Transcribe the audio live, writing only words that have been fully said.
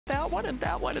that one, and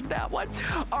that one, and that one.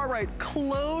 All right,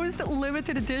 closed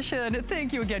limited edition.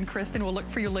 Thank you again, Kristen. We'll look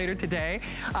for you later today.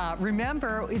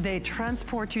 Remember, they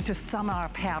transport you to Summer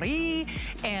Paris,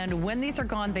 and when these are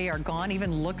gone, they are gone.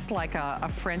 Even looks like a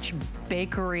French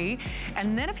bakery.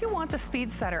 And then if you want the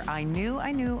speed setter, I knew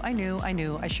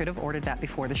I should have ordered that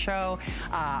before the show.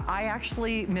 I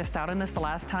actually missed out on this the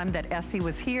last time that Essie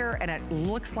was here, and it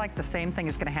looks like the same thing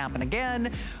is gonna happen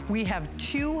again. We have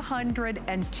 200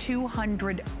 and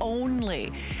 200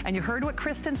 only. And you heard what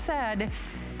Kristen said,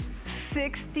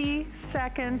 60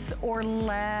 seconds or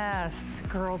less.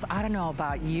 Girls, I don't know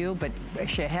about you, but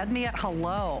she had me at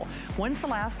hello. When's the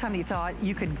last time you thought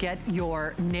you could get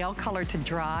your nail color to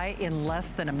dry in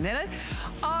less than a minute?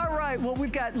 All right, well,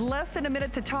 we've got less than a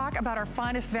minute to talk about our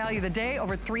finest value of the day.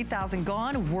 Over 3,000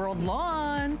 gone, world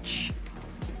launch.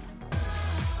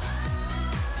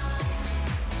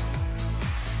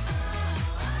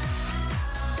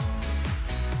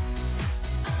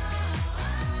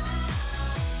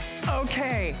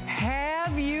 Okay,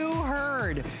 have you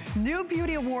heard? New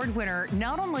Beauty Award winner,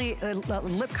 not only a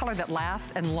lip color that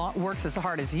lasts and works as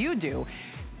hard as you do,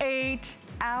 8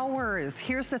 hours.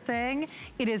 Here's the thing,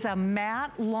 it is a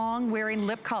matte, long-wearing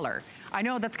lip color. I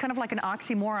know that's kind of like an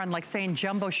oxymoron, like saying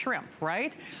jumbo shrimp,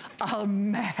 right? A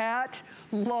matte,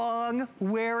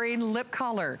 long-wearing lip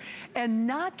color. And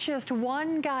not just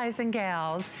one, guys and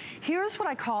gals. Here's what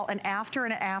I call an after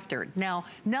and an after. Now,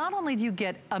 not only do you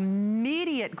get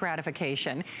immediate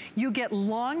gratification, you get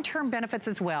long-term benefits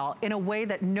as well in a way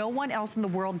that no one else in the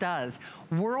world does.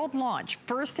 World launch,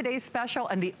 first today's special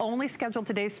and the only scheduled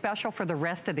today's special for the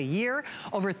rest of the year.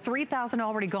 Over 3,000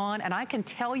 already gone, and I can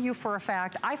tell you for a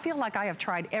fact, I feel like I have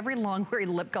tried every long-wearing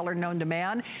lip color known to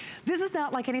man. This is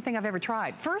not like anything I've ever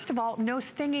tried. First of all, no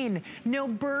stinging, no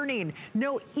burning,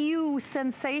 no ew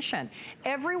sensation.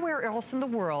 Everywhere else in the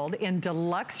world, in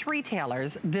deluxe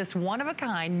retailers, this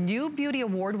one-of-a-kind, New Beauty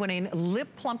Award-winning lip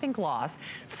plumping gloss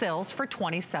sells for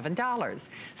 $27.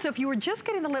 So if you were just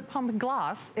getting the lip plumping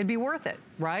gloss, it'd be worth it,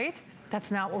 right?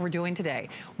 That's not what we're doing today.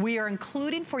 We are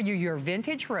including for you your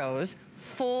vintage rose,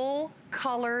 full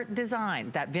color design.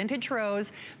 That vintage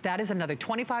rose, that is another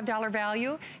 $25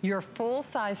 value. Your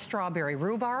full-size strawberry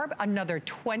rhubarb, another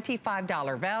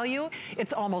 $25 value.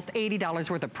 It's almost $80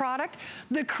 worth of product.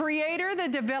 The creator, the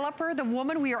developer, the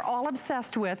woman we are all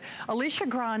obsessed with, Alicia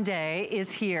Grande,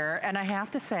 is here, and I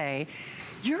have to say,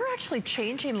 you're actually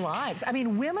changing lives. I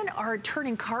mean, women are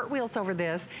turning cartwheels over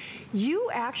this. You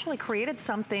actually created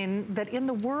something that in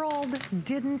the world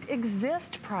didn't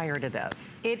exist prior to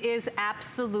this. It is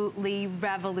absolutely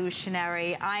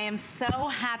revolutionary. I am so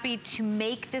happy to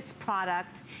make this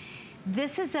product.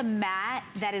 This is a matte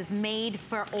that is made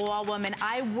for all women.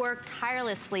 I work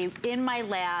tirelessly in my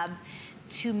lab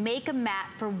to make a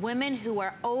matte for women who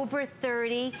are over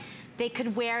 30. They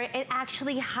could wear it. It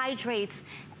actually hydrates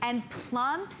and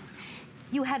plumps.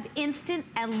 You have instant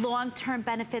and long-term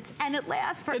benefits, and it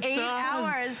lasts for 8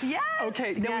 hours. Yes.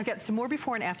 Okay, now we've got some more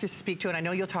before and after to speak to, and I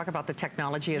know you'll talk about the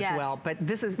technology as well, but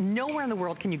this is, nowhere in the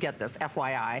world can you get this,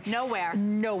 FYI. Nowhere.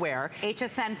 Nowhere.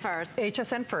 HSN first.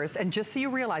 HSN first, and just so you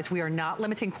realize, we are not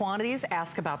limiting quantities.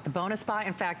 Ask about the bonus buy.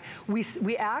 In fact,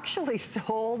 we actually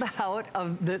sold out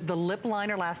of the lip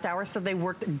liner last hour, so they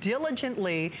worked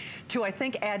diligently to, I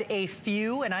think, add a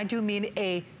few, and I do mean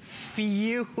a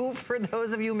few for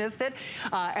those of you who missed it.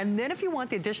 And then if you want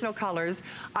the additional colors,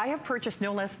 I have purchased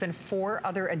no less than 4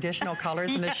 other additional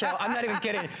colors in the show. I'm not even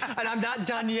kidding. And I'm not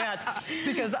done yet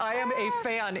because I am a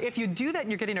fan. If you do that and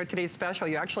you're getting our today's special,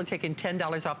 you're actually taking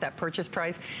 $10 off that purchase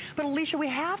price. But Alicia, we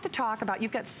have to talk about,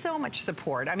 you've got so much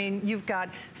support. I mean, you've got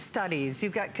studies,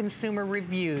 you've got consumer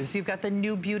reviews, you've got the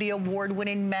New Beauty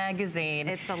Award-winning magazine.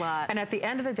 It's a lot. And at the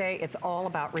end of the day, it's all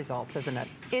about results, isn't it?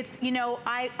 It's, you know,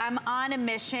 I'm on a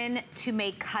mission to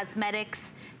make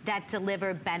cosmetics that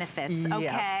deliver benefits,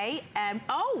 okay?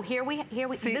 Oh, here we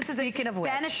See, this is speaking of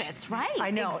which, benefits, right? I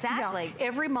know. Exactly. Now,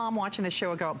 every mom watching the show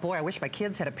would go, boy, I wish my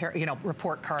kids had a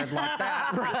report card like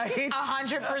that, right?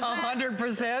 100%.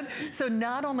 100%. So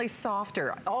not only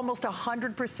softer, almost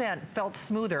 100% felt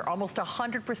smoother, almost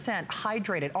 100%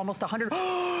 hydrated, almost 100.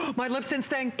 My lips didn't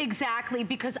sting. Exactly,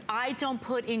 because I don't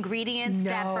put ingredients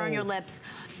that burn your lips.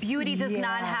 Beauty does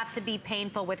not have to be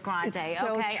painful with Grande, it's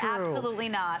so okay? True. Absolutely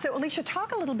not. So Alicia,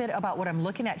 talk a little bit about what I'm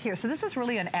looking at here. So this is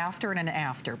really an after and an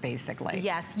after, basically.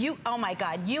 Yes, oh my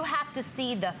God, you have to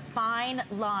see the fine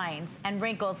lines and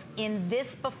wrinkles in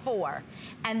this before,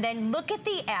 and then look at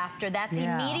the after. That's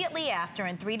immediately after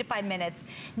in 3 to 5 minutes.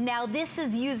 Now this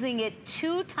is using it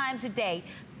 2 times a day.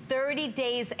 30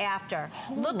 days after.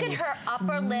 Holy Look at her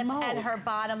upper lip and smoke. her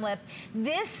bottom lip.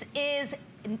 This is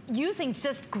using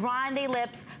just Grande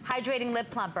Lips Hydrating Lip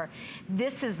Plumper.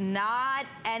 This is not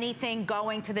anything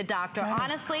going to the doctor.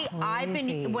 Honestly,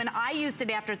 when I used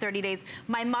it after 30 days,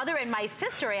 my mother and my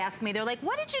sister asked me, they're like,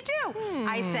 what did you do?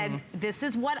 I said, this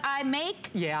is what I make.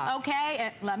 Yeah. Okay,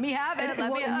 and let me have it.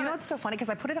 You know what's so funny? Because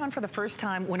I put it on for the first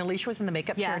time when Alicia was in the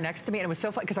makeup chair next to me, and it was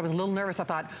so fun because I was a little nervous. I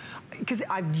thought, because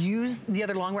I've used the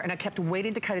other longwear, and I kept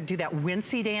waiting to kind of do that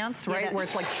wincy dance, right? Where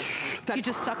it's like, you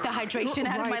just suck the hydration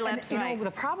out of my lips, and, you know,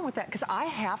 the problem with that, because I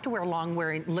have to wear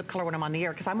long-wearing lip color when I'm on the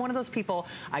air, because I'm one of those people,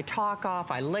 I talk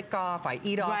off, I lick off, I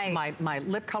eat off my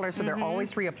lip color, so they're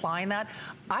always reapplying that.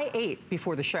 I ate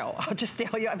before the show. I'll just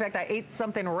tell you, in fact, I ate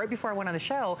something right before I went on the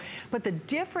show, but the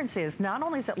difference is, not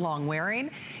only is it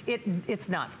long-wearing, it's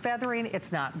not feathering,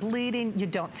 it's not bleeding, you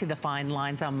don't see the fine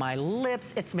lines on my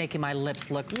lips, it's making my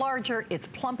lips look larger, it's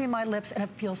plumping my lips, and it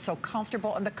feels so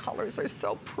comfortable, and the colors are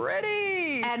so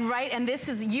pretty. And this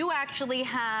is, you actually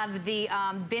have the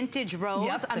vintage rose.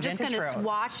 Yep, I'm just going to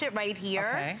swatch it right here.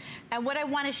 Okay. And what I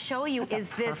want to show you is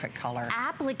this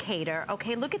applicator.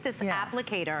 Okay, look at this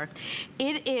applicator.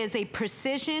 It is a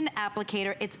precision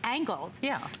applicator. It's angled.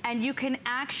 Yeah. And you can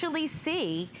actually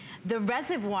see the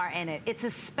reservoir in it. It's a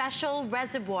special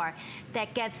reservoir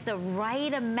that gets the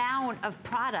right amount of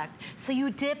product. So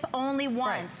you dip only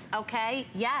once, okay?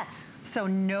 Yes. So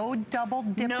no double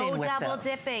dipping with this. No double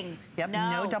dipping. Yep,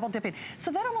 no double dipping.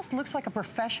 So that almost looks like a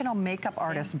professional makeup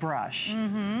artist brush.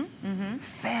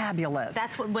 Fabulous.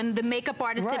 That's what, when the makeup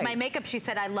artist did my makeup, she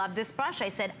said, I love this brush. I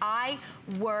said, I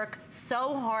work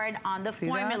so hard on the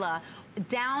formula,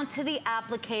 down to the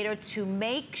applicator, to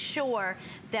make sure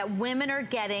that women are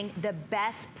getting the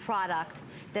best product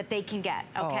that they can get,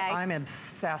 okay? Oh, I'm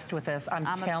obsessed with this. I'm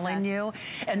telling you.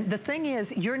 And the thing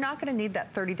is, you're not gonna need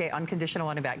that 30-day unconditional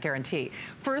money-back guarantee.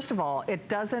 First of all, it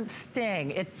doesn't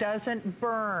sting, it doesn't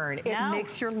burn, it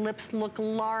makes your lips look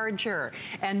larger.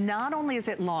 And not only is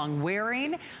it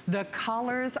long-wearing, the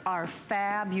colors are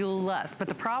fabulous. But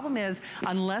the problem is,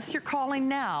 unless you're calling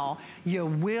now, you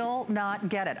will not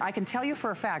get it. I can tell you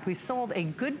for a fact, we sold a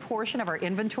good portion of our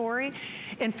inventory.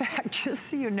 In fact, just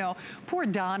so you know, poor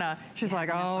Donna, she's like,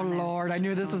 oh Lord, I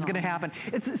knew this was gonna happen.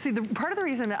 See, part of the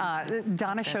reason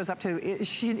Donna shows up to,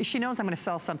 she knows I'm gonna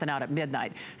sell something out at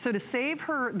midnight. So to save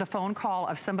her the phone call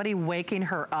of somebody waking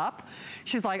her up,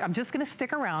 she's like, I'm just gonna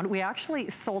stick around. We actually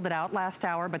sold it out last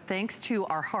hour, but thanks to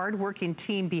our hardworking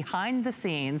team behind the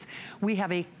scenes, we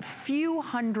have a few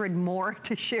hundred more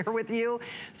to share with you.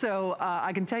 So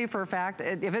I can tell you for a fact,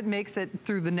 if it makes it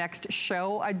through the next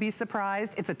show, I'd be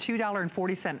surprised. It's a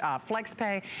 $2.40 flex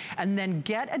pay, and then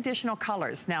get additional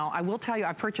colors. Now, I will tell you,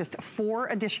 I've purchased 4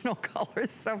 additional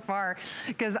colors so far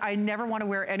because I never want to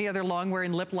wear any other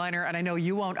long-wearing lip liner, and I know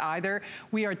you won't either.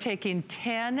 We are taking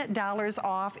 $10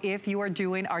 off if you are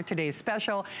doing our today's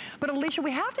special. But Alicia,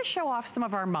 we have to show off some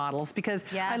of our models because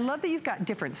I love that you've got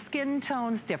different skin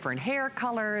tones, different hair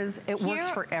colors. It works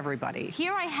for everybody.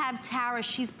 Here I have Tara.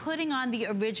 She's putting on the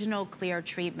original clear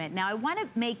treatment. Now, I want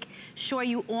to make sure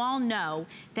you all know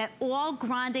that all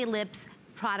Grande Lips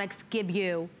products give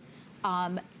you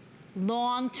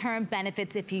long-term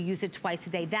benefits if you use it twice a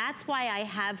day. That's why I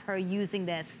have her using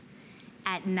this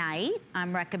at night.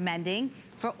 I'm recommending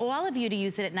for all of you to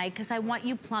use it at night because I want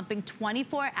you plumping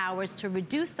 24 hours to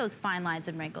reduce those fine lines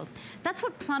and wrinkles. That's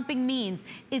what plumping means.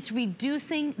 It's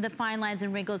reducing the fine lines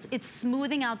and wrinkles. It's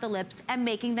smoothing out the lips and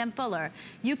making them fuller.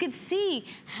 You can see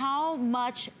how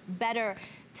much better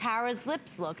Tara's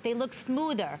lips look. They look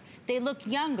smoother, they look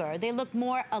younger, they look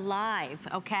more alive,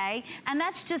 okay? And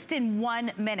that's just in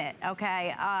 1 minute,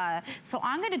 okay? So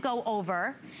I'm gonna go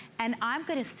over and I'm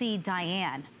gonna see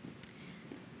Diane.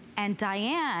 And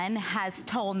Diane has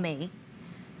told me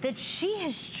that she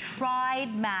has tried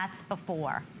mattes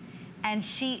before and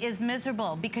she is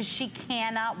miserable because she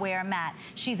cannot wear a matte.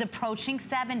 She's approaching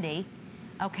 70.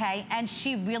 Okay, and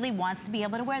she really wants to be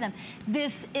able to wear them.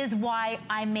 This is why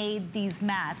I made these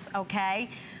mattes,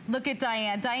 okay? Look at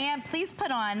Diane. Diane, please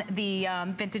put on the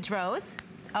vintage rose.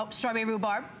 Oh, strawberry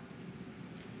rhubarb.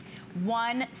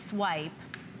 One swipe.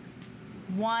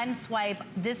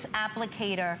 This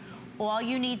applicator, all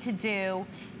you need to do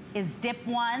is dip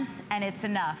once and it's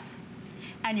enough.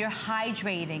 And you're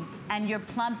hydrating and you're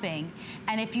plumping.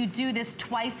 And if you do this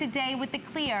twice a day with the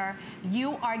clear,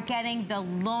 you are getting the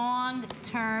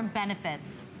long-term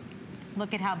benefits.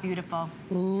 Look at how beautiful.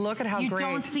 Look at how great. You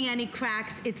don't see any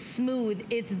cracks. It's smooth.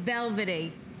 It's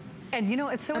velvety. And you know,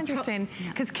 it's so interesting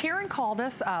because Karen called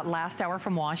us last hour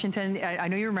from Washington. I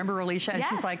know you remember Alicia, and yes.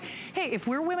 she's like, hey, if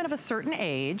we're women of a certain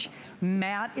age,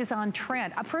 matte is on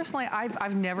trend. Personally,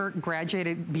 I've never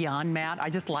graduated beyond matte. I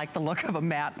just like the look of a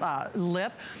matte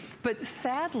lip. But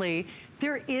sadly,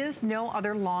 there is no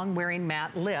other long-wearing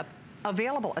matte lip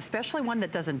available, especially one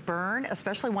that doesn't burn,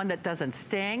 especially one that doesn't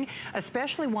sting,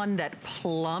 especially one that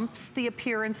plumps the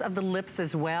appearance of the lips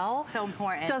as well. So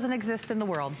important. Doesn't exist in the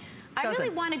world. I really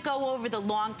want to go over the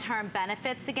long-term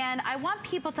benefits again. I want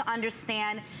people to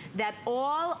understand that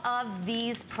all of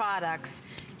these products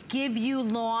give you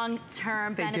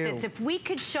long-term benefits. If we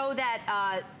could show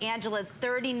that, Angela's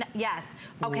 30, yes.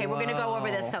 Okay, we're gonna go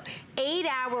over this. So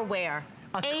 8-hour wear.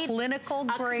 Clinical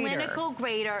grader. A clinical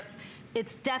grader.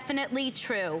 It's definitely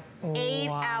true. 8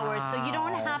 hours. So you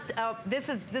don't have to, oh, this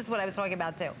is what I was talking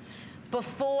about too.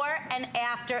 Before and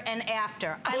after and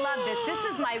after. I love this.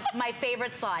 This is my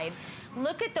favorite slide.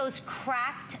 Look at those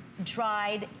cracked,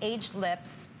 dried, aged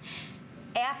lips.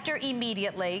 After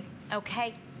immediately,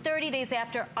 okay? 30 days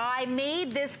after, I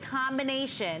made this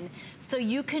combination so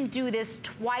you can do this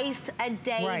twice a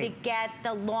day to get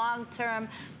the long-term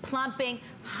plumping,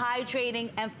 hydrating,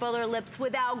 and fuller lips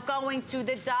without going to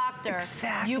the doctor.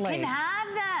 Exactly. You can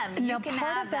have them. Now,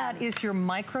 part of that is your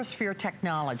microsphere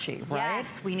technology, right?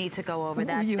 Yes, we need to go over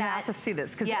that. You have to see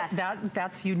this, because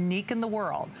that's unique in the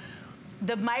world.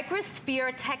 The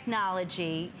microsphere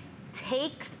technology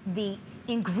takes the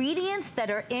ingredients that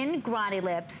are in Grande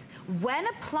lips. When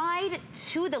applied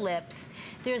to the lips,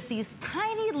 there's these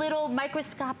tiny little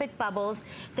microscopic bubbles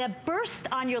that burst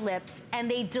on your lips, and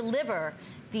they deliver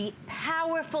the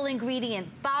powerful ingredient,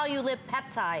 volulip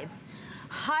peptides,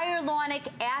 hyaluronic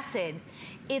acid.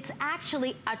 It's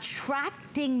actually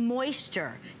attracting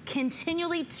moisture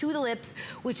continually to the lips,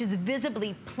 which is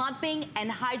visibly plumping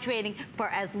and hydrating for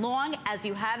as long as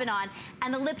you have it on,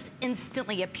 and the lips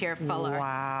instantly appear fuller.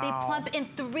 Wow. They plump in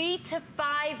 3 to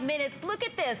 5 minutes. Look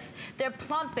at this. They're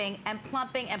plumping and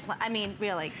plumping and I mean,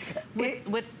 really,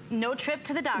 with no trip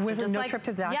to the doctor. With just no trip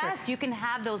to the doctor. Yes, you can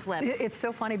have those lips. It's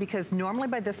so funny because normally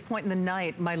by this point in the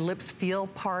night, my lips feel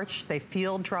parched, they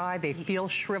feel dry, they feel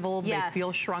shriveled, they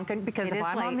feel shrunken, because if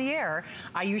I'm on the air,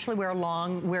 I usually wear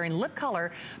wearing lip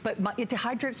color, but it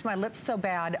dehydrates my lips so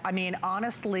bad, I mean,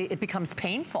 honestly, it becomes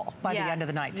painful by the end of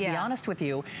the night, to be honest with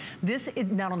you. This,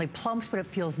 it not only plumps, but it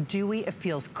feels dewy, it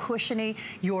feels cushiony.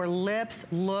 Your lips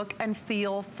look and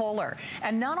feel fuller.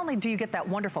 And not only do you get that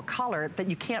wonderful color that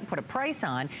you can't put a price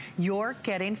on, you're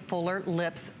getting fuller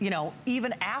lips, you know,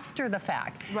 even after the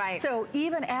fact. Right. So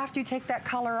even after you take that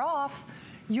color off,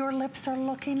 your lips are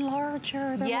looking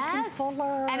larger, they're looking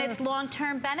fuller. And it's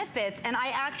long-term benefits. And I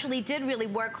actually did really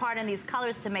work hard on these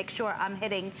colors to make sure I'm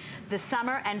hitting the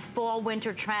summer and fall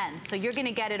winter trends. So you're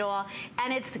gonna get it all.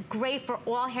 And it's great for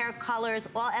all hair colors,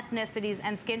 all ethnicities,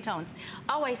 and skin tones.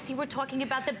 Oh, I see we're talking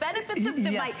about the benefits of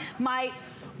my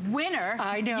winner.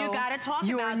 I know. You gotta talk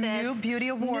about this. Your New Beauty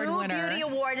Award winner. New Beauty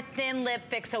Award Thin Lip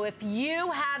Fix. So if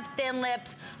you have thin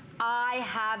lips, I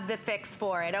have the fix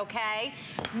for it, okay?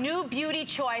 New Beauty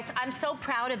Choice. I'm so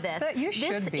proud of this. But you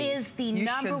should be. This is the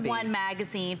 #1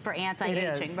 magazine for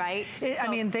anti-aging, right? I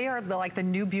mean, they are like the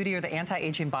New Beauty or the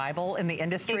anti-aging Bible in the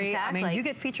industry. Exactly. I mean, you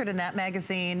get featured in that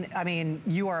magazine. I mean,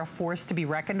 you are a force to be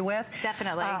reckoned with.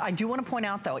 Definitely. I do want to point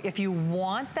out, though, if you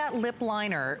want that lip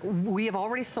liner, we have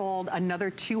already sold another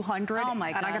 200. Oh,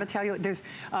 my God. And I got to tell you, there's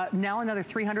now another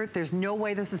 300. There's no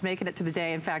way this is making it to the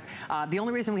day. In fact, the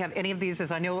only reason we have any of these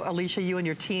is I know Alicia, you and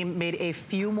your team made a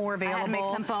few more available. I had to make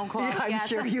some phone calls, I'm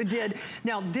sure you did.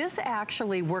 Now, this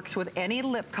actually works with any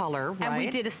lip color, right? And we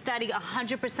did a study,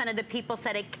 100% of the people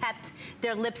said it kept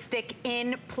their lipstick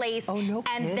in place. Oh, no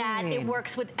kidding. And that it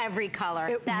works with every color.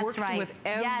 It works with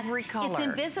every color. It's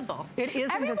invisible. It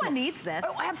is Everyone invisible. needs this.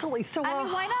 Oh, absolutely. So I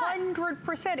mean, why not?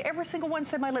 100%. Every single one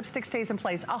said my lipstick stays in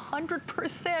place.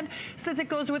 100% says it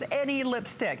goes with any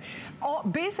lipstick.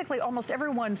 Basically, almost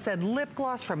everyone said lip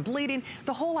gloss from bleeding.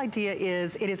 The whole idea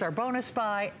is it is our bonus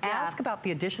buy. Ask about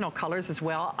the additional colors as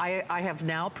well. I have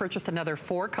now purchased another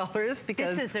 4 colors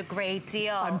because this is a great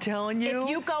deal. I'm telling you. If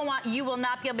you go on, you will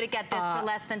not be able to get this for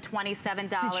less than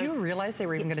 $27. Did you realize they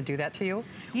were even going to do that to you?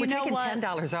 We're taking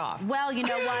 $10 off. Well, you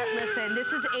know what? Listen, this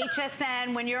is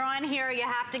HSN. When you're on here, you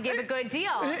have to give a good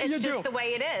deal. It's just the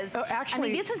way it is. Actually,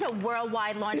 I mean, this is a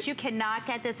worldwide launch. You cannot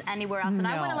get this anywhere else. And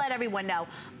I want to let everyone know,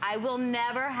 I will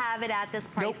never have it at this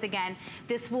price again.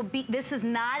 This is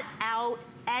not out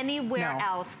anywhere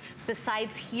else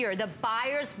besides here. The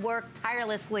buyers work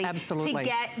tirelessly to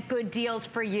get good deals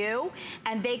for you,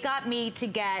 and they got me to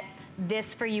get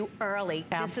this for you early.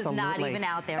 This is not even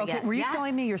out there yet. Were you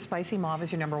telling me your spicy mauve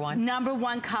is your #1?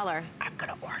 #1 color. I'm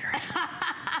gonna order it.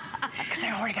 Because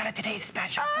I already got a today's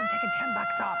special, so I'm taking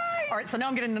 $10 off. All right, so now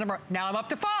I'm getting the number. Now I'm up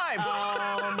to 5.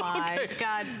 Oh my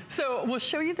God. So we'll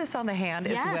show you this on the hand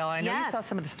as well. I know you saw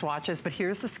some of the swatches, but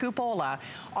here's the Scoopola.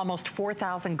 Almost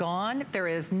 4,000 gone. There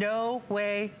is no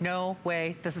way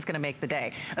this is gonna make the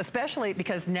day. Especially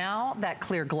because now that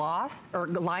clear gloss, or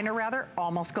liner rather,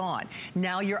 almost gone.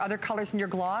 Now your other colors in your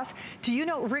gloss. Do you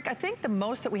know, Rick, I think the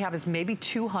most that we have is maybe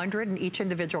 200 in each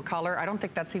individual color. I don't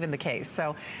think that's even the case.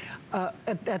 So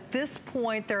at this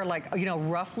point, they're like, you know,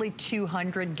 roughly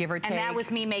 200, give or take. And that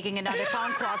was me making another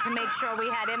phone call to make sure we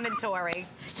had inventory.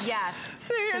 Yes.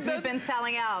 See, we've been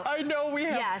selling out. I know we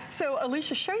have. Yes. So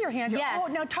Alicia, show your hand. Yes.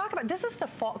 Oh, now talk about, this is the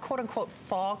fall, quote unquote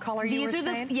fall color you were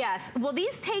saying? Yes. Well,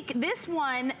 these take, this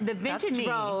one, the vintage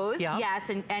rose. Yep. Yes,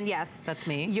 and yes. That's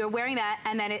me. You're wearing that,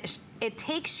 and then it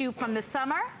takes you from the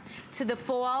summer to the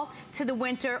fall to the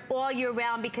winter all year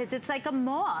round because it's like a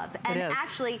mauve. And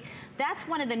actually, that's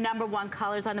one of the #1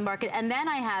 colors on the market. And then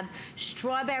I have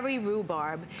strawberry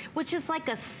rhubarb, which is like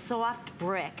a soft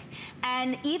brick.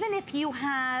 And even if you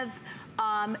have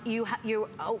you're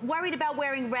worried about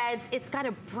wearing reds, it's got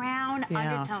a brown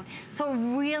undertone. So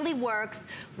it really works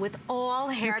with all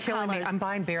hair colors. Me. I'm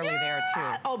buying barely there too.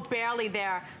 Oh, barely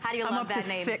there. How do you love that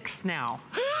name? I'm up to 6 now.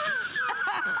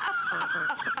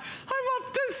 I'm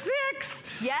up to 6.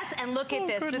 Yes, and look at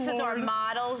this. This is our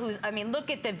model who's, I mean,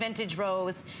 look at the vintage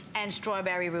rose and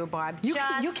strawberry rhubarb. You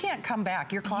can't come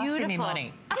back. You're costing me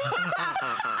money.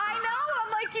 I know.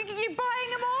 I'm like, you're buying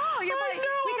them all. You're buying,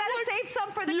 we got to save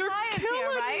some for the clients here,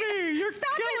 right? You're stop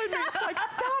it. Like,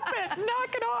 stop it.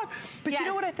 Knock it off. But you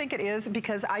know what I think it is?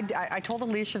 Because I told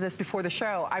Alicia this before the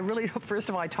show. I really, first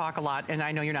of all, I talk a lot, and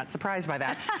I know you're not surprised by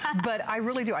that. But I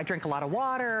really do. I drink a lot of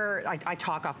water. I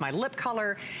talk off my lip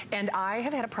color. And I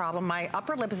have had a problem. My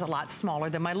upper lip is a lot smaller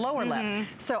than my lower lip.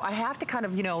 So I have to kind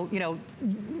of, you know,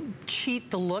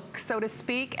 cheat the look, so to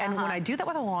speak. And when I do that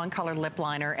with a long color lip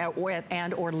liner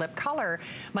and or lip color,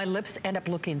 my lips end up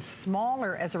looking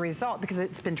smaller as a result because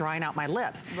it's been drying out my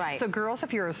lips. Right. So girls,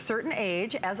 if you're a certain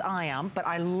age, as I am, but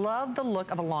I love the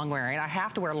look of a long wearing. I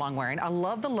have to wear a long wearing. I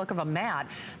love the look of a matte.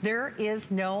 There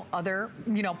is no other,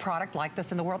 you know, product like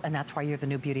this in the world, and that's why you're the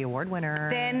new Beauty Award winner.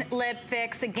 Thin Lip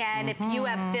Fix. Again, if you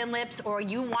have thin lips or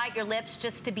you want your lips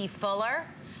just to be fuller,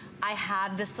 I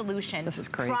have the solution. This is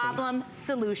crazy. Problem,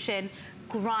 solution,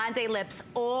 Grande lips.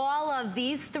 All of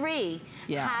these 3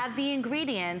 have the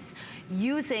ingredients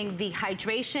using the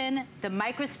hydration, the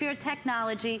microsphere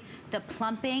technology, the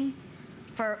plumping,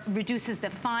 reduces the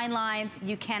fine lines.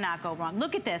 You cannot go wrong.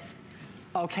 Look at this.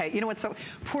 Okay, you know what, so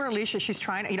poor Alicia, she's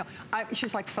trying, you know,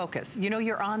 she's like, focus. You know,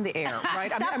 you're on the air, right?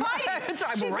 I'm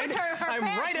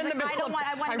right in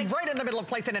the middle of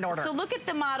placing an order. So look at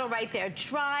the model right there.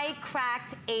 Dry,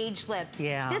 cracked, aged lips.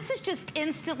 Yeah. This is just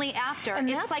instantly after. And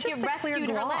it's like it rescued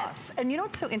her lips. And you know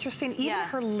what's so interesting? Even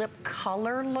her lip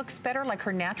color looks better, like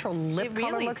her natural lip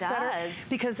color looks better.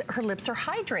 Because her lips are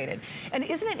hydrated. And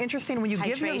isn't it interesting when you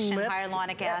give your lips...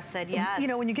 hyaluronic acid, yes. You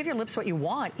know, when you give your lips what you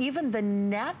want, even the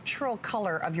natural color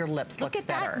of your lips looks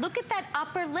better. Look at that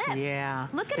upper lip. Yeah.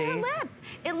 Look at her lip.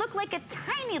 It looked like a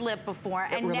tiny lip before,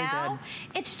 and really now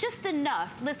it's just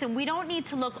enough. Listen, we don't need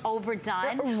to look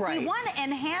overdone. We want to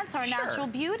enhance our natural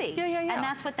beauty. And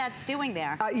that's what that's doing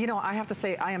there. You know, I have to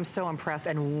say, I am so impressed,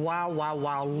 and wow.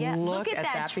 Look at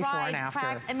that before and after.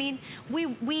 Cracked. I mean,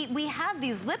 we have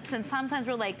these lips, and sometimes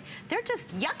we're like, they're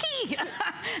just yucky,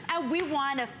 and we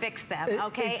want to fix them,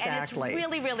 okay? Exactly. And it's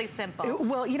really, really simple.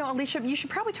 Well, you know, Alicia, you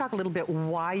should probably talk a little bit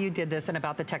why you did this and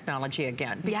about the technology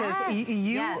again, because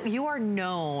you are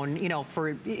known, you know, for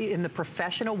in the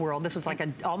professional world. This was like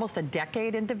almost a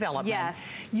decade in development.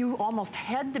 Yes. You almost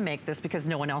had to make this because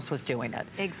no one else was doing it.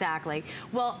 Exactly.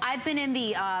 Well, I've been in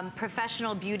the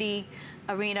professional beauty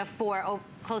arena for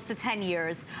close to 10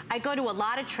 years. I go to a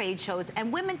lot of trade shows,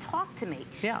 and women talk to me.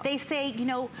 They say, you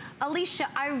know, Alicia,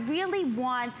 I really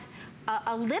want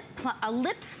a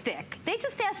lipstick. They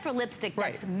just ask for lipstick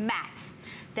that's matte,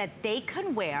 that they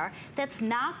can wear, that's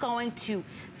not going to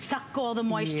suck all the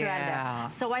moisture out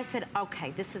of it. So I said,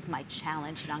 okay, this is my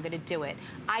challenge, and I'm gonna do it.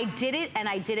 I did it, and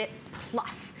I did it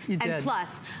plus.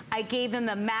 Plus, I gave them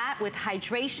the matte with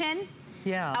hydration.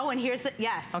 Oh, and here's the,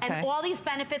 and all these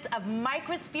benefits of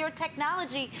microsphere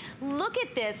technology. Look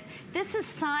at this. This is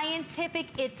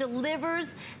scientific. It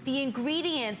delivers the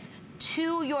ingredients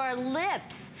to your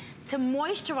lips to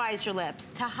moisturize your lips,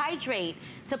 to hydrate,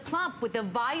 to plump with the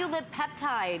violet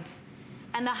peptides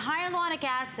and the hyaluronic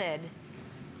acid.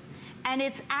 And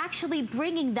it's actually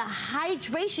bringing the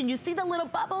hydration, you see the little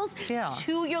bubbles,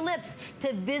 to your lips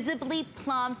to visibly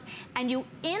plump, and you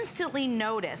instantly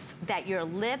notice that your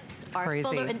lips are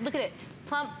fuller. And look at it,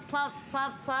 plump, plump,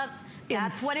 plump, plump.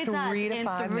 That's what it does. In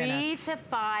 3 to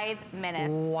 5 minutes.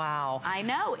 Wow. I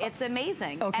know. It's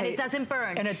amazing. Okay. And it doesn't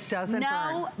burn. And it doesn't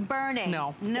burn. No burning.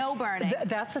 No. No burning.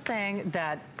 That's the thing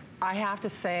that I have to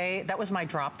say, that was my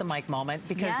drop the mic moment,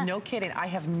 because no kidding, I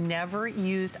have never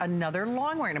used another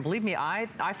long wearing. And believe me, I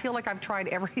feel like I've tried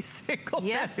every single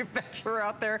manufacturer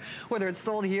out there, whether it's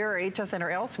sold here or HSN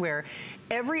or elsewhere.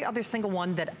 Every other single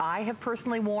one that I have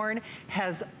personally worn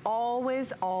has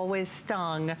always, always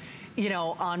stung, you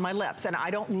know, on my lips. And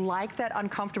I don't like that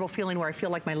uncomfortable feeling where I feel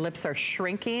like my lips are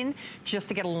shrinking just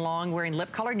to get a long wearing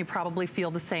lip color, and you probably feel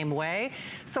the same way.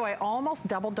 So I almost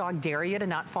double dog dare you to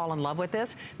not fall in love with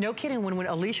this. No kidding, when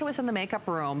Alicia was in the makeup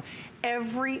room,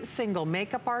 every single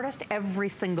makeup artist, every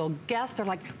single guest, they're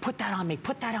like, put that on me,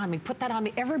 put that on me, put that on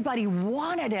me. Everybody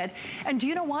wanted it. And do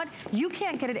you know what? You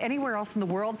can't get it anywhere else in the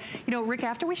world. You know, Rick,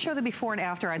 after we show the before and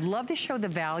after, I'd love to show the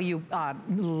value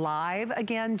live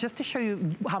again, just to show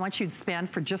you how much you'd spend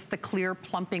for just the clear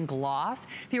plumping gloss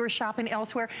if you were shopping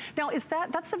elsewhere. Now,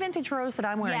 that's the vintage rose that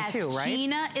I'm wearing too, right? Yes,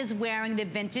 Gina is wearing the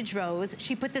vintage rose.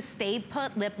 She put the Stay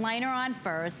Put lip liner on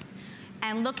first.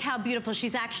 And look how beautiful.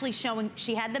 She's actually showing,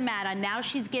 she had the matte on. Now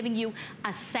she's giving you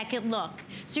a second look.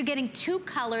 So you're getting 2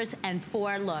 colors and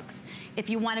 4 looks. If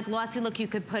you want a glossy look, you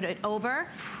could put it over.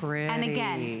 Pretty. And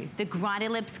again, the Grande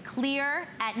lips clear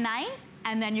at night,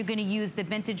 and then you're gonna use the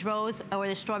vintage rose or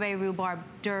the strawberry rhubarb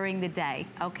during the day,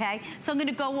 okay? So I'm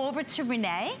gonna go over to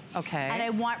Renee. Okay. And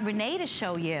I want Renee to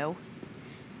show you.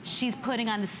 She's putting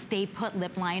on the Stay Put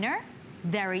lip liner.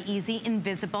 Very easy,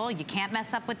 invisible. You can't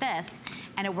mess up with this.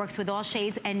 And it works with all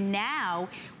shades. And now,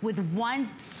 with one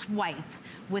swipe,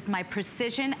 with my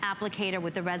precision applicator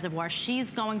with the reservoir, she's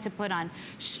going to put on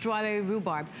strawberry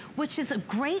rhubarb, which is a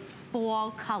great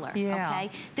fall color,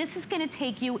 okay? This is gonna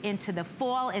take you into the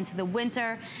fall, into the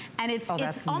winter, and it's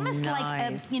almost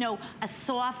like a, you know, a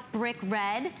soft brick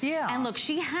red. Yeah. And look,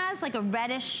 she has like a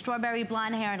reddish strawberry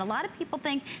blonde hair, and a lot of people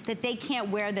think that they can't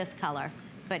wear this color.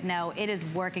 But no, it is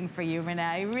working for you,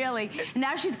 Renee, really.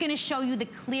 Now she's gonna show you the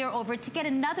clear over to get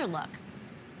another look.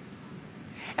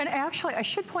 And actually, I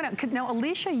should point out, now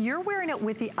Alicia, you're wearing it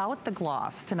without the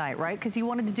gloss tonight, right? Because you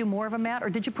wanted to do more of a matte, or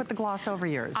did you put the gloss over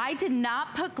yours? I did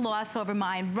not put gloss over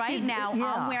mine. Right now,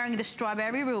 I'm wearing the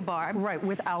strawberry rhubarb. Right,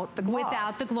 without the gloss.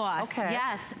 Without the gloss,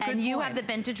 yes. Good and you point. have the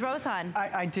vintage rose on.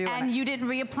 I do. And you didn't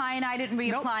reapply, and I didn't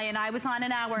reapply, and I was on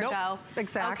an hour ago.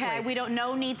 Exactly. Okay, we don't,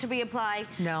 no need to reapply.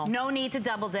 No. No need to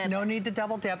double dip. No need to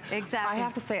double dip. Exactly. I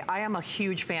have to say, I am a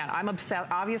huge fan. I'm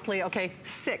obsessed. Obviously, okay,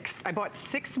 6. I bought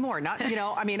 6 more. Not, you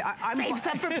know, I mean, I'm save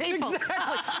some for people.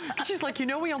 Exactly. She's like, you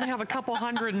know, we only have a couple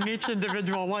hundred in each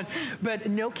individual one. But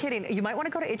no kidding. You might want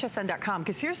to go to hsn.com,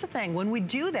 because here's the thing. When we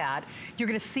do that, you're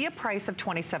going to see a price of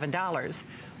 $27.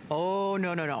 Oh,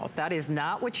 no, no, no. That is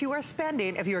not what you are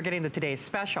spending if you are getting the today's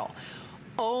special.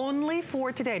 Only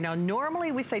for today. Now,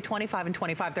 normally we say 25 and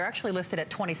 25. They're actually listed at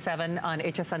 27 on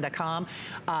hsn.com.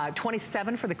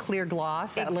 27 for the clear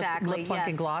gloss. Exactly, lip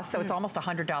plumping gloss. So it's almost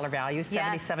 $100 value,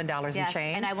 $77 and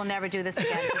change. And I will never do this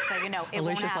again, just so you know. It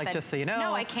won't happen. Like, just so you know.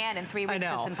 No, I can't. In 3 weeks,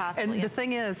 it's impossible. And the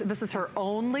thing is, this is her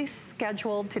only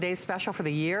scheduled today's special for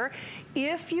the year.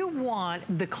 If you want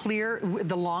the clear,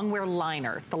 the long wear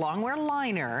liner,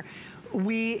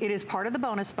 it is part of the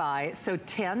bonus buy, so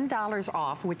 $10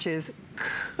 off, which is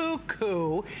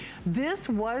cuckoo. This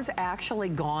was actually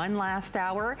gone last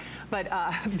hour, but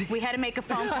we had to make a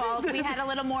phone call. We had a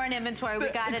little more in inventory. We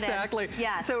got it in. Exactly.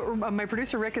 Yes. So my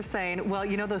producer Rick is saying, well,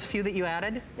 you know those few that you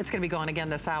added? It's going to be gone again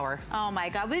this hour. Oh my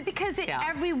God! Because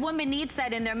every woman needs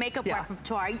that in their makeup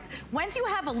repertoire. When do you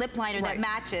have a lip liner that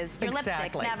matches your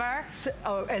lipstick? Never.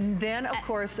 So, and then of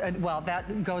course, well,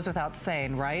 that goes without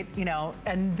saying, right? You know,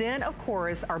 and then of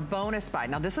course our bonus buy.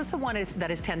 Now this is the one that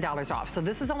is $10 off. So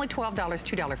this is only $12,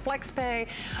 $2 flex pay.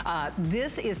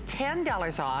 This is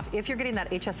 $10 off if you're getting that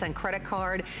HSN credit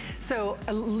card. So,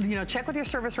 you know, check with your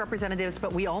service representatives,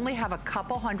 but we only have a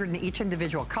couple hundred in each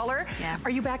individual color. Yes. Are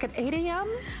you back at 8 a.m.?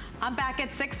 I'm back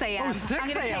at 6 a.m. Oh, 6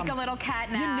 I'm going to take a little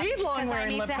cat nap. You need long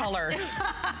wearing lip color.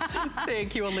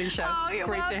 Thank you, Alicia. Oh, you're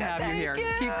Great welcome. to have you here.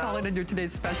 Keep calling into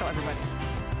today's special, everybody.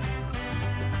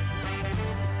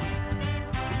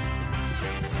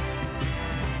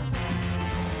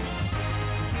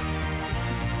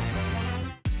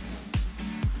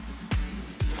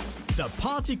 The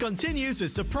party continues with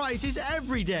surprises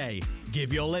every day.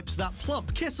 Give your lips that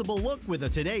plump, kissable look with the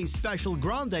Today's Special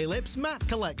Grande Lips Matte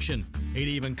Collection. It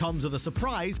even comes with a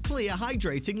surprise clear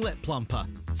hydrating lip plumper.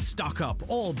 Stock up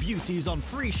all beauties on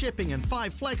free shipping and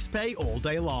 5 flex pay all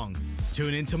day long.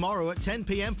 Tune in tomorrow at 10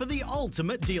 p.m. for the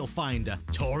ultimate deal finder,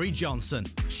 Tori Johnson.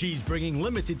 She's bringing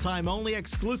limited time only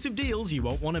exclusive deals you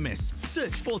won't want to miss.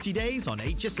 Search 40 days on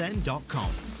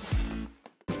hsn.com.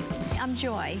 I'm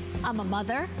Joy. I'm a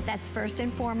mother, that's first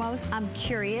and foremost. I'm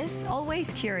curious,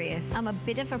 always curious. I'm a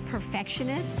bit of a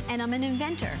perfectionist, and I'm an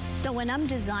inventor. So when I'm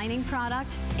designing product,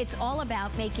 it's all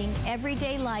about making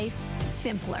everyday life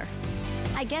simpler.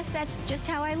 I guess that's just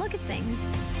how I look at things.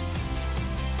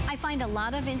 I find a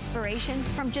lot of inspiration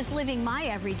from just living my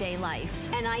everyday life.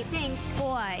 And I think,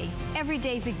 boy, every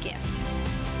day's a gift.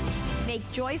 Make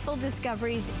joyful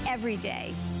discoveries every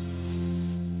day.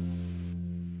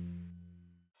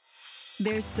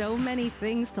 There's so many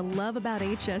things to love about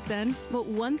HSN, but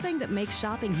one thing that makes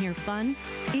shopping here fun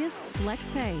is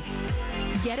FlexPay.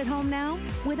 Get it home now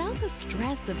without the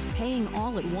stress of paying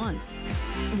all at once.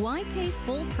 Why pay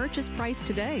full purchase price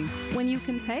today when you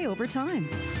can pay over time?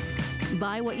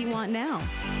 Buy what you want now,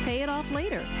 pay it off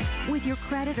later with your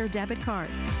credit or debit card.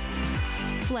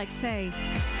 FlexPay.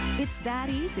 It's that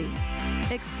easy.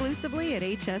 Exclusively at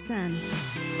HSN.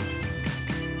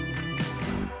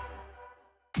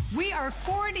 We are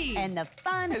 40. And the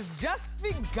fun has just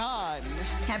begun.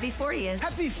 Happy 40th.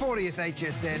 Happy 40th,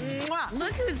 HSN. Mwah.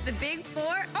 Look who's the big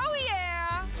four. Oh,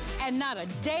 yeah. And not a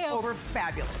day over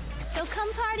fabulous. So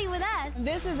come party with us.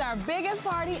 This is our biggest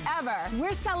party ever.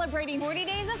 We're celebrating 40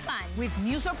 days of fun. With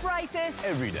new surprises.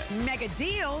 Every day. Mega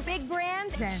deals. Big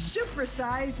brands.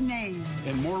 Supersized names.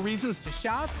 And more reasons to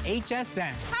Shop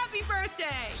HSN. Happy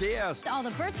birthday. cheers. All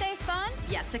the birthday fun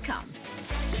Yet to come.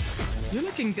 You're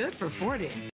looking good for 40.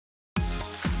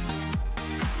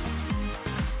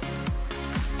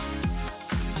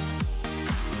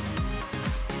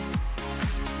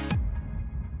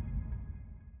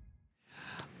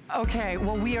 Okay,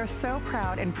 well, we are so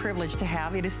proud and privileged to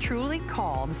have, it is truly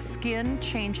called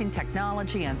Skin-Changing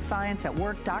Technology and Science at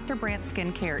Work. Dr. Brandt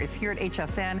Skincare is here at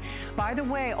HSN. By the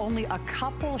way, only a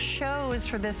couple shows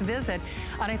for this visit,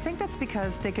 and I think that's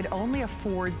because they could only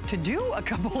afford to do a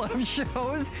couple of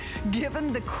shows,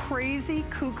 given the crazy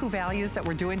cuckoo values that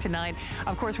we're doing tonight.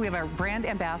 Of course, we have our brand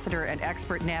ambassador and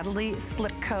expert, Natalie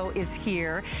Slipko, is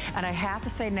here. And I have to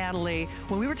say, Natalie,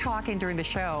 when we were talking during the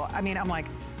show, I mean, I'm like,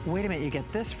 wait a minute, you get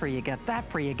this free, you get that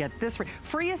free, you get this free.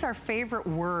 Free is our favorite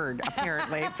word,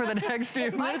 apparently, for the next few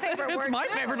minutes. It's my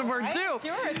favorite word, too.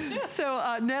 Sure, it's too.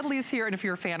 So Natalie is here, and if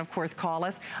you're a fan, of course, call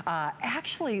us.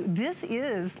 Actually, this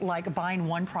is like buying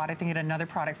one product and get another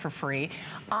product for free.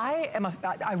 I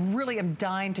really am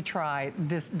dying to try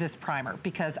this primer,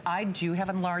 because I do have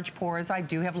enlarged pores, I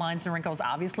do have lines and wrinkles.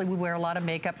 Obviously, we wear a lot of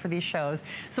makeup for these shows.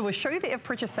 So we'll show you the if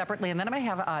purchase separately, and then I'm gonna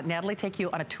have Natalie take you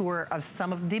on a tour of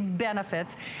some of the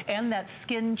benefits and that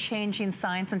skin-changing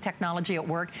science and technology at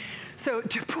work. So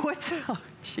to put, oh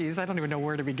geez, I don't even know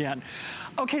where to begin.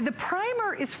 Okay, the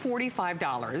primer is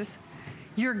 $45.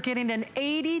 You're getting an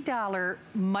 $80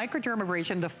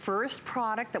 microdermabrasion, the first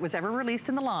product that was ever released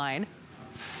in the line,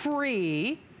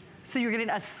 free. So you're getting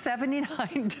a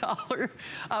 $79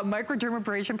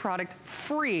 microdermabrasion product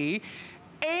free.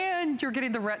 And you're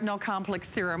getting the retinol complex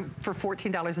serum for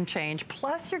 $14 and change.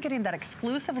 Plus, you're getting that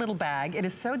exclusive little bag. It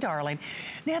is so darling.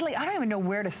 Natalie, I don't even know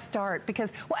where to start,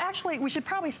 because, well, actually, we should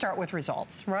probably start with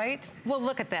results, right? Well,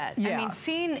 look at that. Yeah. I mean,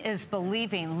 seeing is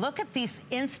believing. Look at these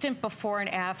instant before and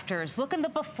afters. Look in the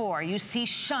before. You see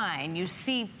shine. You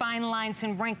see fine lines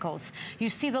and wrinkles. You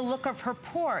see the look of her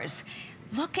pores.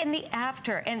 Look in the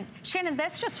after, and Shannon,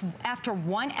 that's just after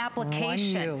one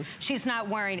application. One use. She's not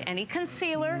wearing any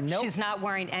concealer. Nope. She's not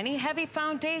wearing any heavy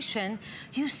foundation.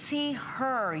 You see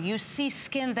her. You see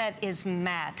skin that is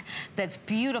matte, that's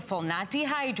beautiful, not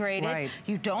dehydrated. Right.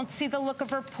 You don't see the look of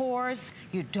her pores.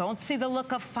 You don't see the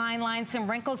look of fine lines and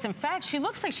wrinkles. In fact, she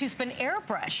looks like she's been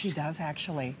airbrushed. She does,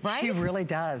 actually. Right? She really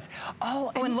does.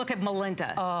 Oh, and look at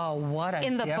Melinda. Oh, what a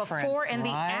in the difference, before and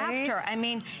right? the after. I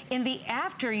mean, in the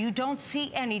after, you don't see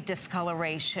any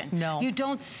discoloration. No. You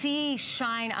don't see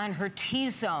shine on her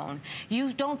T-zone.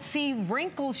 You don't see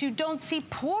wrinkles. You don't see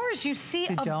pores. You see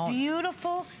a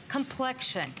beautiful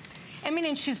complexion. I mean,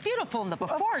 and she's beautiful in the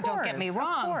before, don't get me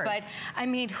wrong, but I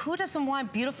mean, who doesn't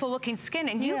want beautiful looking skin?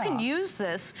 And you can use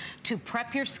this to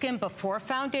prep your skin before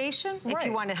foundation, if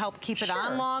you want to help keep it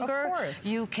on longer.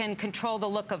 You can control the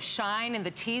look of shine in the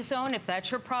T-zone if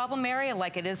that's your problem area,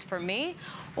 like it is for me.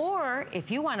 Or if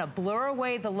you want to blur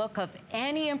away the look of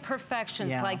any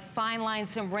imperfections like fine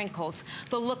lines and wrinkles,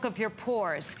 the look of your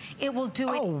pores, it will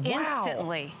do it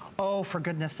instantly. Oh, for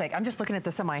goodness sake. I'm just looking at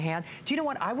this in my hand. Do you know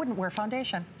what? I wouldn't wear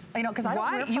foundation. You know, because I don't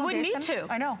wear foundation. You wouldn't need to.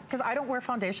 I know, because I don't wear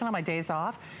foundation on my days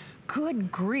off. Good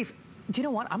grief. do you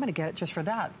know what? I'm going to get it just for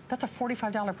that. That's a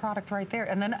 $45 product right there.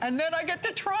 And then I get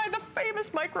to try the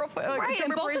famous micro right,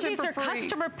 and both of these are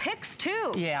customer picks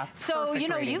too. Yeah. So, you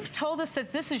know, you've told us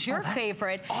that this is your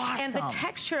favorite. Awesome. And the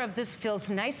texture of this feels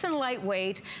nice and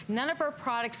lightweight. None of our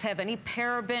products have any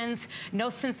parabens, no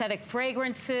synthetic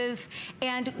fragrances,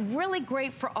 and really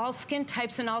great for all skin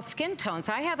types and all skin tones.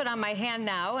 I have it on my hand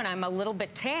now, and I'm a little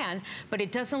bit tan, but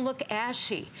it doesn't look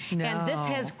ashy. No. And this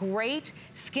has great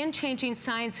skin-changing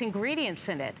science ingredients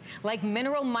in it, like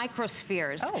mineral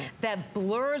microspheres that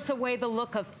blurs away the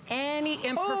look of any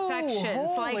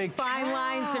imperfections, like fine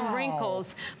lines and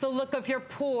wrinkles, the look of your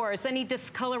pores, any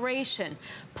discoloration.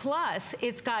 Plus,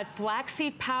 it's got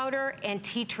flaxseed powder and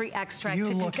tea tree extract to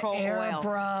control oil.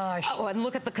 Oh, and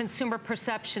look at the consumer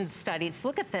perception studies.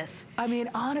 Look at this. I mean,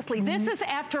 honestly, this is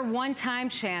after one time,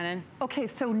 Shannon. Okay,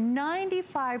 so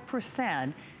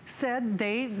 95% said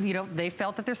they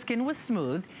felt that their skin was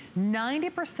smooth.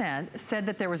 90% said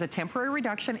that there was a temporary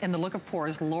reduction in the look of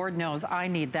pores. Lord knows I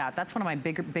need that. That's one of my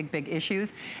big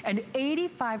issues. And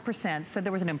 85% said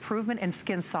there was an improvement in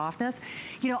skin softness.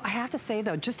 You know, I have to say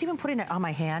though, just even putting it on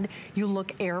my hand, you look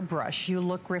airbrush, you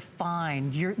look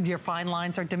refined, your fine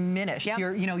lines are diminished.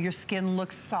 Your skin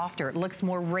looks softer, it looks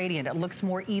more radiant, it looks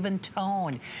more even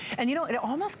toned. And you know, it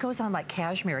almost goes on like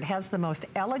cashmere. It has the most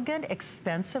elegant,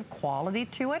 expensive quality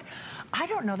to it. I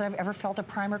don't know that I've ever felt a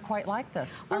primer quite like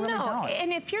this. I really don't.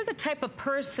 And if you're the type of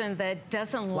person that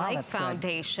doesn't like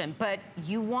foundation, but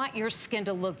you want your skin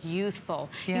to look youthful,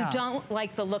 you don't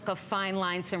like the look of fine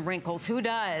lines and wrinkles, who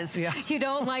does? You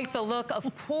don't like the look of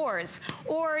pores,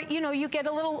 or you know, you get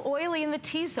a little oily in the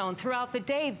T-zone throughout the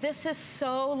day. This is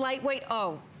so lightweight.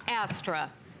 Oh, Astra.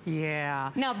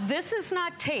 Yeah. Now this is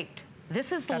not taped.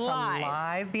 This is live. That's a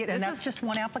live beat, and that's just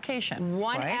one application.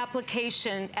 One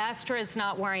application. Astra is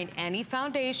not wearing any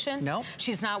foundation. Nope.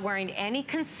 She's not wearing any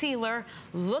concealer.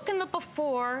 Look in the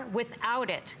before without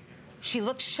it. She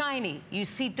looks shiny. You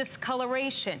see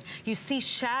discoloration. You see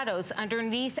shadows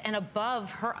underneath and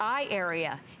above her eye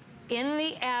area. In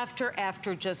the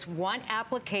after just one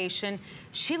application,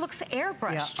 she looks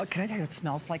airbrushed. Yeah. Oh, can I tell you, it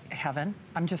smells like heaven?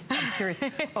 I'm serious.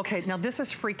 Okay, now this is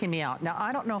freaking me out. Now,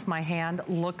 I don't know if my hand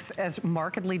looks as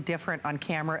markedly different on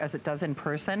camera as it does in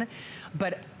person,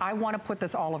 but I want to put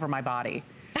this all over my body.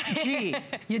 Gee,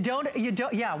 you don't,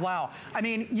 yeah, wow. I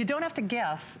mean, you don't have to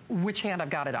guess which hand I've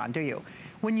got it on, do you?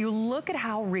 When you look at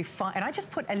how refined, and I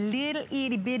just put a little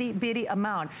itty bitty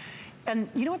amount. And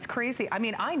you know what's crazy? I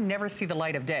mean, I never see the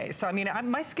light of day. So, I mean,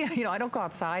 my skin, you know, I don't go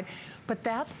outside. But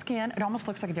that skin, it almost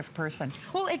looks like a different person.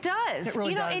 Well, it does. It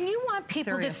really does. And you want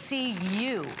people to see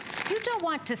you. You don't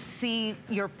want to see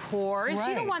your pores.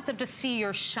 You don't want them to see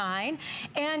your shine.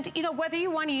 And, you know, whether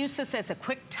you want to use this as a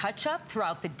quick touch-up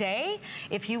throughout the day,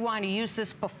 if you want to use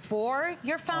this before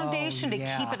your foundation to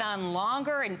keep it on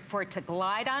longer and for it to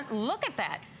glide on, look at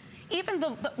that. Even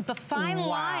the fine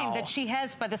line that she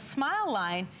has by the smile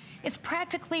line, it's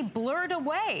practically blurred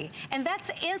away, and that's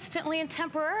instantly and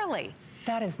temporarily.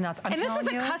 That is nuts. And this is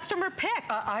a customer pick.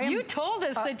 You told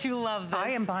us that you love this. I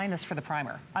am buying this for the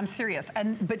primer. I'm serious.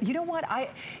 But you know what?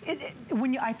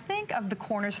 When I think of the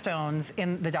cornerstones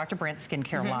in the Dr. Brandt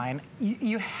skincare line,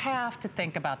 you have to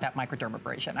think about that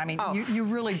microdermabrasion. I mean, you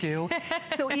really do.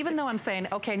 So even though I'm saying,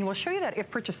 okay, and we'll show you that if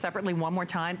purchased separately one more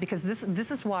time, because this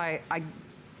is why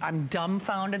I'm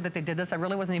dumbfounded that they did this. I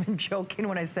really wasn't even joking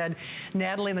when I said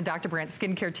Natalie and the Dr. Brandt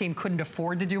skincare team couldn't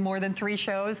afford to do more than 3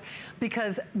 shows,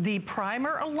 because the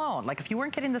primer alone, like if you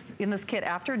weren't getting this in this kit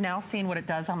after now seeing what it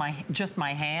does on just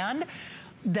my hand,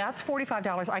 that's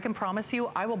 $45. I can promise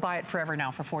you I will buy it forever now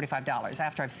for $45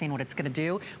 after I've seen what it's gonna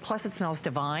do. Plus it smells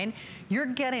divine. You're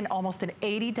getting almost an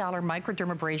 $80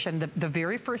 microdermabrasion, the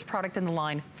very first product in the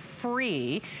line,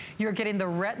 free. You're getting the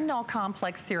retinol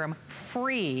complex serum,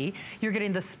 free. You're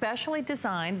getting the specially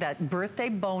designed, that birthday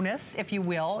bonus, if you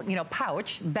will, you know,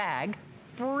 pouch, bag,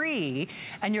 free,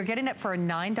 and you're getting it for a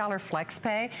 $9 flex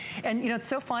pay. And you know, it's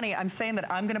so funny, I'm saying that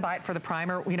I'm gonna buy it for the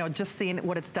primer, you know, just seeing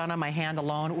what it's done on my hand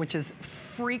alone, which is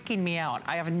freaking me out.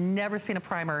 I have never seen a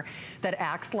primer that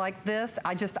acts like this.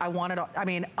 I wanted, I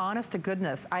mean, honest to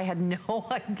goodness, I had no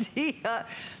idea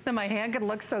that my hand could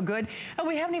look so good. And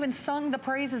we haven't even sung the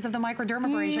praises of the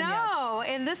microdermabrasion yet. No,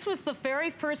 and this was the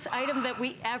very first item that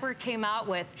we ever came out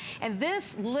with. And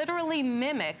this literally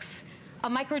mimics a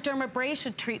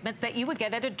microdermabrasion treatment that you would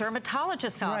get at a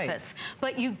dermatologist's office.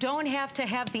 But you don't have to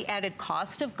have the added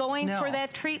cost of going for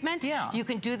that treatment. You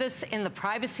can do this in the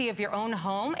privacy of your own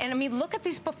home. And I mean, look at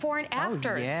these before and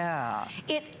afters.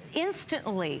 It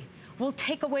instantly will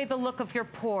take away the look of your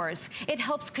pores. It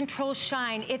helps control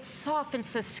shine. It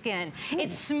softens the skin.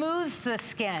 It smooths the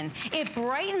skin. It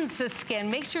brightens the skin,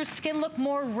 makes your skin look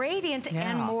more radiant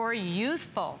and more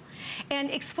youthful. And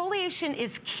exfoliation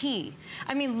is key.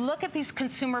 I mean, look at these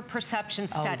consumer perception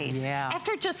studies.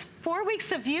 After just 4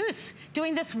 weeks of use,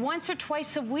 doing this once or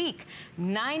twice a week,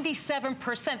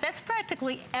 97%, that's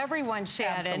practically everyone,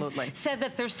 Shannon, said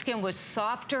that their skin was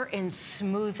softer and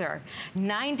smoother.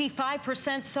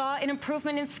 95% saw an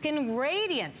improvement in skin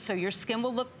radiance, so your skin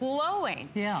will look glowing.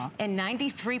 And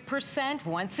 93%,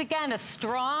 once again, a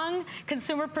strong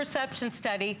consumer perception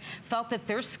study, felt that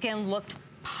their skin looked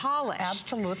polished.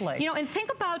 Absolutely. You know, and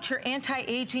think about your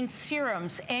anti-aging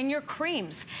serums and your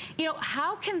creams. You know,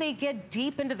 how can they get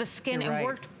deep into the skin and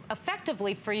work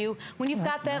effectively for you when you've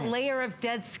got that layer of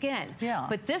dead skin?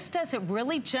 But this does it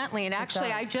really gently, and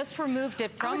actually I just removed it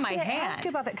from my hand. I was ask you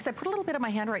about that because I put a little bit on my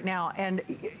hand right now, and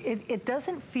it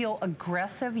doesn't feel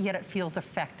aggressive, yet it feels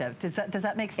effective. Does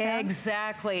that make sense?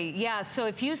 Exactly. Yeah. So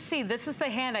if you see, this is the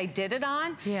hand I did it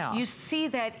on. You see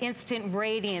that instant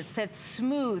radiance, that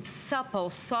smooth, supple,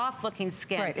 soft-looking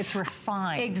skin. Right. It's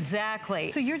refined. Exactly.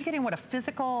 So you're getting what, a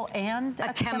physical and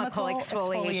a chemical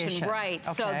exfoliation. Right.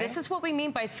 So this is what we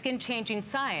mean by skin-changing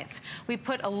science. We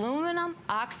put aluminum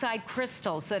oxide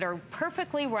crystals that are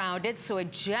perfectly rounded, so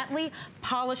it gently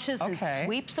polishes and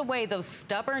sweeps away those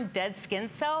stubborn dead skin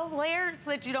cell layers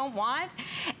that you don't want.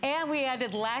 And we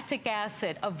added lactic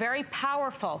acid, a very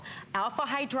powerful alpha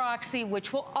hydroxy,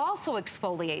 which will also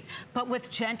exfoliate, but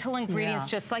with gentle ingredients,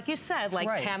 just like you said, like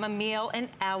chamomile and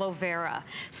aloe vera,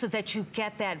 so that you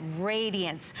get that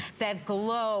radiance, that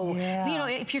glow. You know,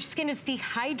 if your skin is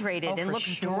dehydrated and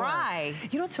looks dry.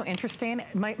 You know what's so interesting?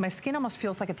 My skin almost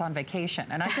feels like it's on vacation,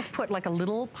 and I just put like a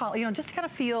little, you know, just to kind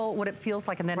of feel what it feels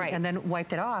like, and then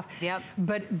wiped it off.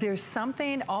 But there's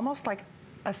something almost like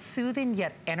a soothing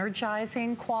yet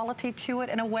energizing quality to it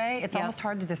in a way. It's almost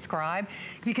hard to describe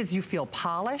because you feel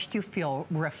polished, you feel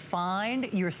refined,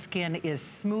 your skin is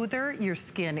smoother, your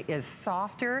skin is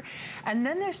softer, and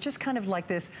then there's just kind of like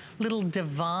this little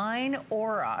divine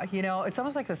aura, you know, it's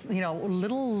almost like this, you know,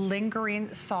 little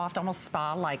lingering, soft, almost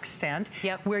spa-like scent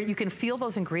where you can feel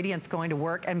those ingredients going to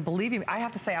work. And believe me, I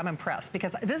have to say I'm impressed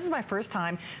because this is my first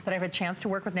time that I've had a chance to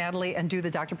work with Natalie and do the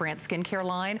Dr. Brandt skincare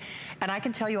line, and I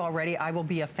can tell you already I will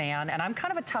be a fan. And I'm kind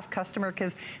of a tough customer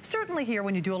because certainly here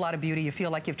when you do a lot of beauty, you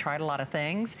feel like you've tried a lot of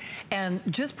things. And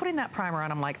just putting that primer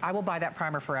on, I'm like, I will buy that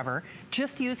primer forever.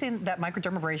 Just using that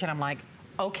microdermabrasion, I'm like,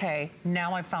 okay,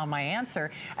 now I've found my answer.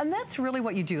 And that's really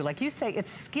what you do. Like you say, it's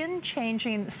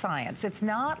skin-changing science. It's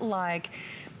not like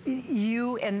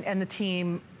you and the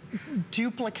team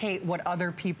duplicate what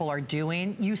other people are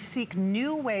doing. You seek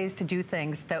new ways to do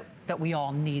things that we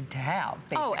all need to have,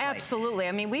 basically. Oh, absolutely.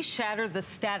 I mean, we shatter the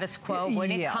status quo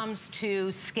when it comes to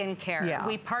skincare.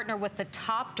 We partner with the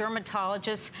top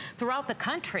dermatologists throughout the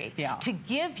country to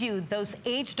give you those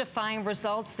age-defying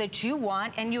results that you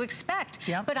want and you expect.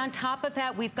 But on top of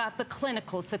that, we've got the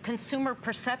clinicals, the consumer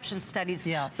perception studies,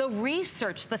 the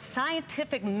research, the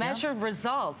scientific measured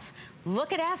results.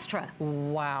 Look at Astra.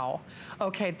 Wow.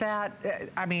 Okay, that,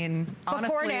 I mean, honestly.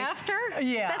 Before and after?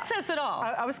 That says it all.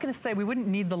 I was going to say, we wouldn't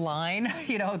need the line,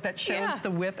 you know, that shows the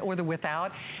with or the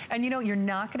without. And, you know, you're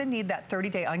not going to need that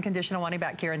 30-day unconditional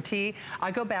money-back guarantee.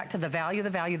 I go back to the value, the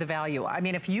value, the value. I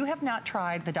mean, if you have not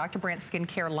tried the Dr. Brandt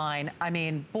skincare line, I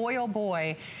mean, boy, oh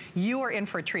boy, you are in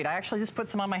for a treat. I actually just put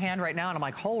some on my hand right now, and I'm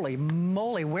like, holy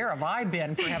moly, where have I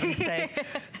been, for heaven's sake?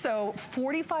 So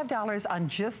 $45 on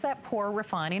just that pore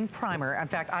refining primer. In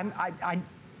fact,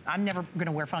 I'm never going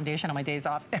to wear foundation on my days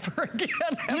off ever again.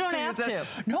 You don't have to.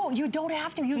 No, you don't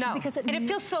have to. Because and it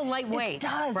feels so lightweight. It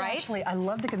does, right? Actually. I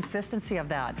love the consistency of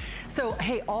that. So,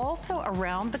 hey, also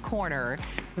around the corner,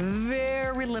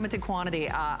 very limited quantity.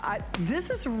 This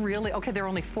is really, okay, there are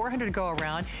only 400 to go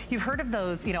around. You've heard of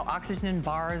those, you know, oxygen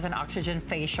bars and oxygen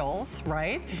facials,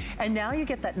 right? And now you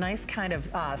get that nice kind of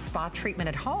spa treatment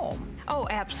at home. Oh,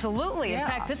 absolutely. In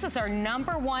fact, this is our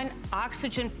 #1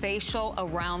 oxygen facial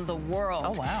around the world.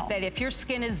 Oh, wow. That if your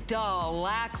skin is dull,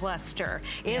 lackluster,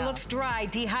 it looks dry,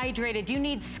 dehydrated, you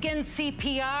need skin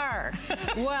CPR.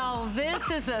 Well, this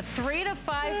is a 3 to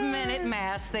 5 minute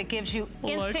mask that gives you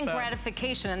instant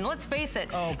gratification. And let's face it,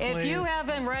 if you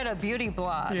haven't read a beauty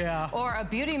blog or a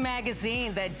beauty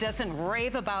magazine that doesn't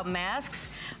rave about masks,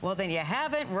 well, then you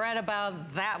haven't read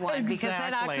about that one. Because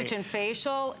that oxygen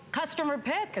facial, customer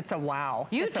pick. It's a wow.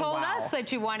 You told us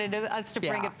that you wanted us to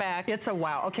bring it back. It's a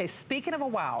wow. Okay, speaking of a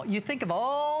wow, you think of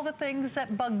all the things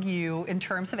that bug you in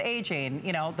terms of aging,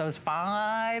 you know, those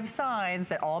 5 signs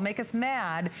that all make us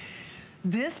mad.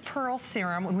 This Pearl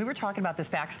Serum, when we were talking about this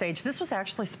backstage, this was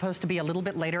actually supposed to be a little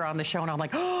bit later on the show, and I'm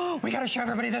like, oh, we gotta show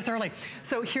everybody this early.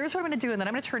 So here's what I'm gonna do, and then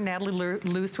I'm gonna turn Natalie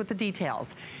loose with the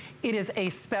details. It is a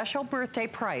special birthday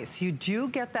price. You do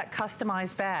get that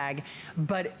customized bag,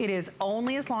 but it is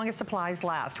only as long as supplies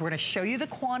last. We're gonna show you the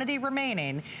quantity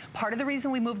remaining. Part of the reason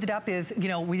we moved it up is, you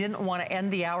know, we didn't wanna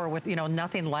end the hour with, you know,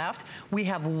 nothing left. We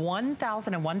have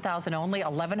 1,000 and 1,000 only,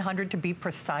 1,100 to be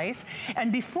precise.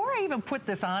 And before I even put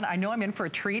this on, I know I'm in for a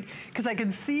treat, because I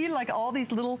can see like all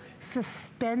these little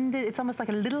suspended, it's almost like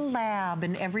a little lab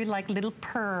in every like little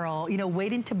pearl, you know,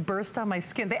 waiting to burst on my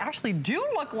skin. They actually do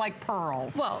look like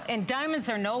pearls. Well, and diamonds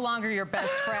are no longer your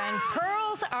best friend.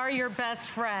 Pearls are your best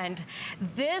friend.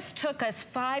 This took us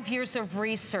 5 years of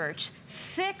research,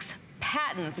 6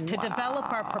 patents to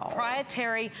develop our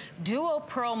proprietary duo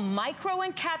pearl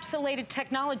micro-encapsulated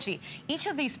technology. Each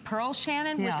of these pearls,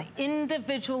 Shannon, was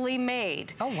individually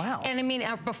made. Oh, wow. And I mean,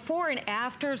 our before and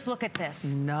afters, look at this.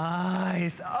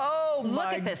 Nice. Oh, look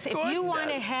my at this. goodness. If you want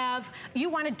to have,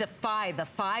 you want to defy the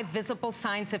 5 visible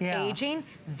signs of aging,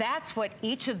 that's what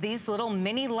each of these little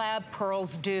mini lab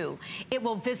pearls do. It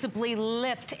will visibly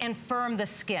lift and firm the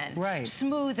skin,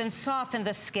 smooth and soften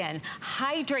the skin,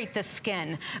 hydrate the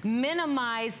skin,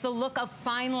 minimize the look of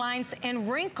fine lines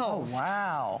and wrinkles. Oh,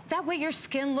 wow. That way your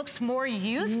skin looks more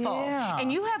youthful. Yeah.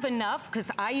 And you have enough, because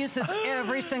I use this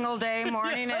every single day,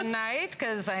 morning and night,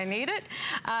 because I need it.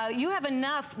 You have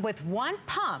enough with one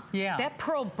pump. That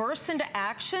pearl bursts into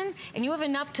action, and you have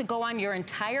enough to go on your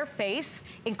entire face,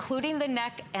 including the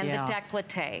neck and the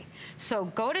décolleté. So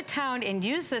go to town and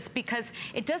use this, because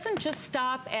it doesn't just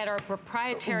stop at our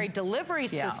proprietary delivery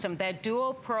system, that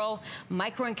dual pearl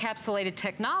microencapsulated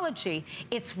technology.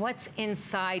 It's what's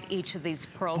inside each of these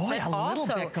pearls. Boy, that a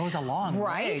also, little bit goes a long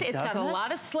way, It's got a doesn't it?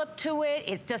 lot of slip to it.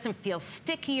 It doesn't feel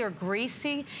sticky or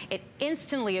greasy. It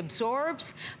instantly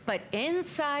absorbs. But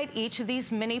inside each of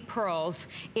these mini pearls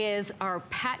is our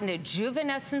patented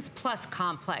Juvenescence Plus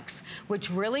complex,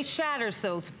 which really shatters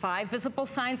those 5 visible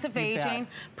signs of aging,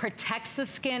 protects the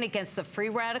skin against the free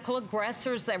radical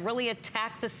aggressors that really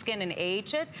attack the skin and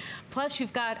age it. Plus,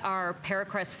 you've got our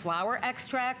Paracrest flower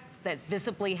extract that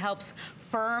visibly helps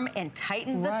firm and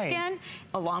tighten the skin,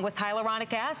 along with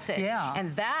hyaluronic acid.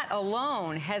 And that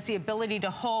alone has the ability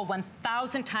to hold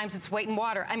 1,000 times its weight in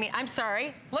water. I mean, I'm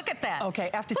sorry, look at that.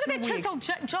 Okay, after 2 weeks. Look at that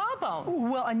chiseled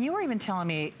jawbone. Well, and you were even telling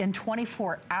me in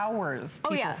 24 hours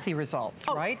people see results,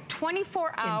 right?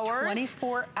 24 hours. In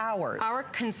 24 hours. Our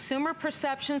consumer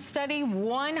perception study,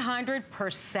 100%.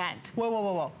 Whoa, whoa,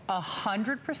 whoa, whoa.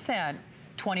 100%.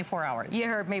 24 hours. You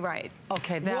heard me right.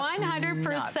 Okay, that's 100%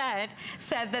 nuts.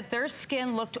 said that their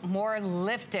skin looked more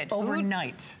lifted.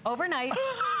 Overnight. Overnight.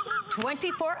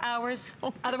 24 hours,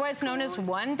 otherwise known as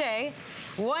 1 day.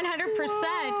 100%.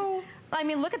 Whoa. I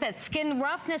mean, look at that. Skin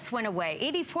roughness went away.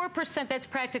 84%, that's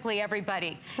practically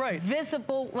everybody. Right.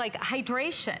 Visible, like,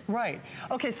 hydration. Right.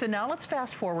 Okay, so now let's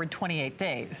fast forward 28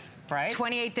 days, right?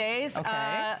 28 days.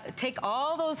 Okay. Take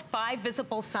all those 5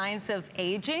 visible signs of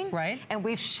aging. Right. And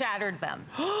we've shattered them.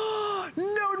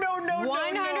 No, no, no,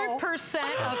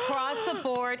 100% across the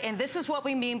board, and this is what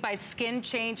we mean by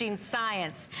skin-changing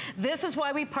science. This is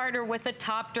why we partner with the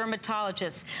top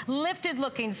dermatologists.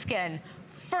 Lifted-looking skin,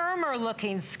 firmer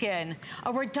looking skin,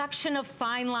 a reduction of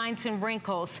fine lines and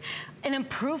wrinkles, an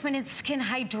improvement in skin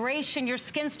hydration. Your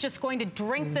skin's just going to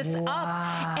drink this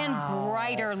up, and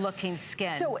brighter looking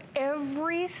skin. So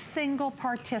every single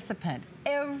participant,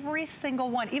 every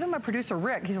single one, even my producer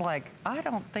Rick, he's like, I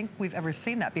don't think we've ever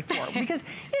seen that before. Because,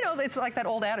 you know, it's like that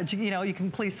old adage, you know, you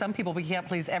can please some people, but you can't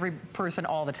please every person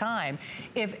all the time.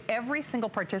 If every single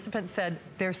participant said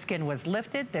their skin was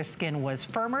lifted, their skin was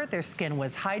firmer, their skin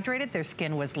was hydrated, their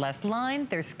skin was less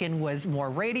lined, their skin was more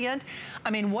radiant,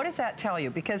 I mean, what does that tell you?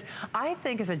 Because I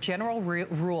think as a general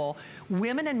rule,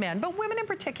 women and men, but women in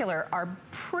particular, are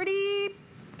pretty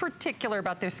particular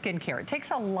about their skincare. It takes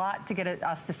a lot to get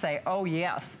us to say, oh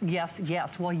yes, yes,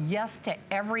 yes. Well, yes to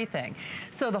everything.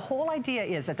 So the whole idea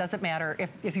is it doesn't matter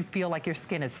if you feel like your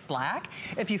skin is slack,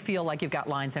 if you feel like you've got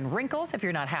lines and wrinkles, if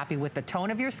you're not happy with the tone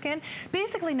of your skin.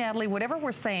 Basically, Natalie, whatever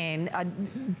we're saying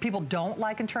people don't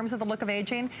like in terms of the look of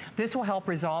aging, this will help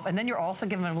resolve. And then you're also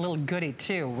giving them a little goodie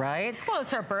too, right? Well,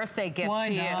 it's our birthday gift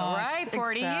to you, right?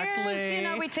 40 years, you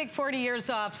know, we take 40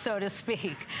 years off, so to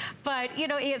speak. But, you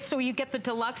know, so you get the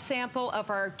deluxe sample of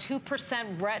our 2%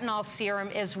 retinol serum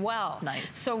as well.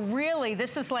 Nice. So really,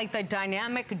 this is like the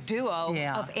dynamic duo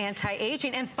of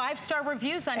anti-aging, and 5-star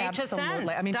reviews on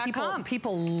Absolutely. HSN. I mean,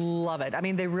 people love it. I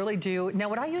mean, they really do. Now,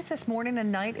 would I use this morning and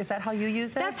night? Is that how you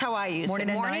use it? That's how I use it.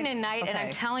 Morning and night. Okay. And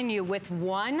I'm telling you, with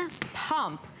one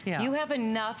pump, you have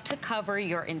enough to cover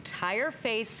your entire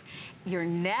face, your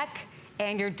neck,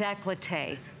 and your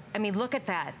décolleté. I mean, look at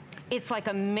that. It's like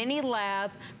a mini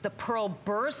lab. The pearl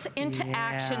bursts into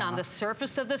action on the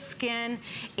surface of the skin.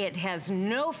 It has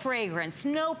no fragrance,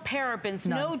 no parabens,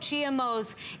 no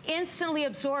GMOs, instantly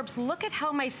absorbs. Look at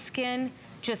how my skin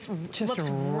just looks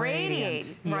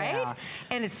radiant, right?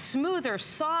 And it's smoother,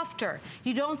 softer.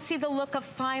 You don't see the look of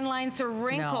fine lines or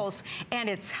wrinkles, and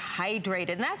it's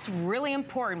hydrated. And that's really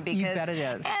important because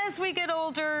as we get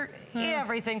older,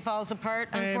 everything falls apart,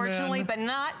 unfortunately, but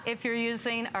not if you're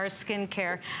using our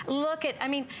skincare. Look at, I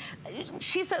mean,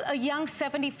 she's a young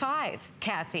 75,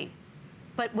 Kathy,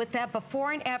 but with that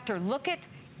before and after, look at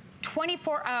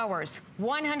 24 hours,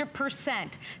 100%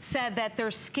 said that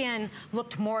their skin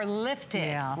looked more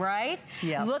lifted, right?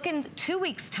 Yes. Look in 2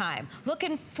 weeks' time. Look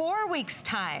in 4 weeks'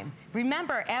 time.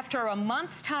 Remember, after a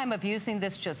month's time of using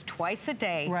this just twice a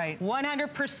day,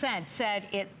 100% said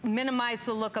it minimized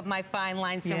the look of my fine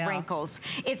lines and wrinkles.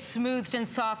 It smoothed and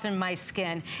softened my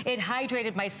skin. It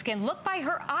hydrated my skin. Look by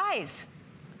her eyes.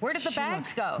 Where did the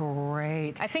bags go?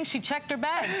 Great. I think she checked her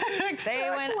bags. They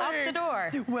went out the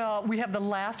door. Well, we have the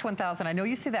last 1,000. I know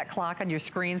you see that clock on your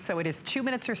screen, so it is 2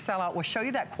 minutes or sell out. We'll show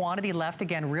you that quantity left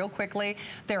again real quickly.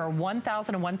 There are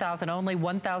 1,000 and 1,000 only,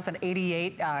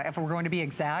 1,088 if we're going to be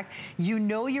exact. You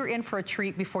know you're in for a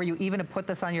treat before you even put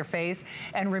this on your face.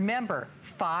 And remember,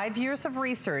 5 years of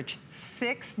research,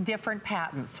 6 different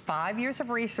patents. 5 years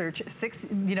of research, 6,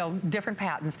 different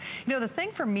patents. You know, the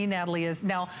thing for me, Natalie, is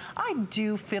now I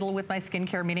do fiddle with my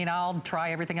skincare, meaning I'll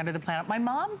try everything under the planet. My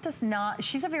mom does not.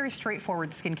 She's a very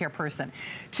straightforward skincare person.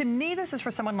 To me, this is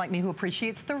for someone like me who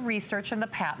appreciates the research and the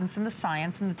patents and the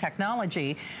science and the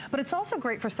technology, but it's also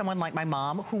great for someone like my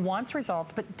mom who wants results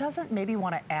but doesn't maybe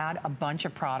want to add a bunch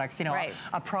of products,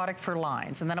 a product for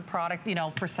lines and then a product,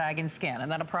 for sagging skin and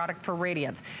then a product for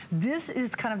radiance. This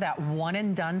is kind of that one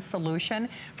and done solution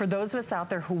for those of us out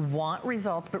there who want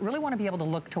results but really want to be able to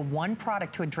look to one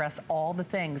product to address all the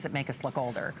things that make us look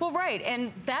older. Well, right,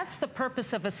 and that's the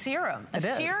purpose of a serum. A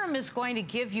serum is going to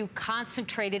give you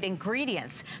concentrated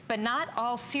ingredients, but not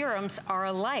all serums are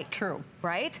alike. True.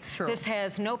 Right? It's true. This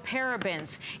has no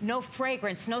parabens, no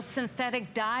fragrance, no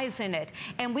synthetic dyes in it,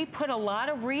 and we put a lot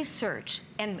of research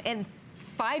and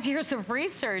 5 years of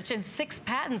research and 6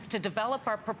 patents to develop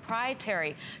our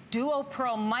proprietary Duo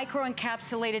Pearl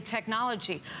microencapsulated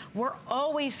technology. We're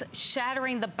always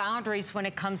shattering the boundaries when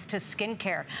it comes to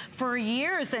skincare. For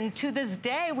years and to this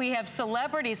day, we have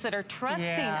celebrities that are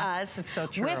trusting us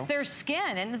with their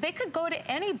skin, and they could go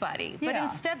to anybody, but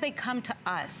instead they come to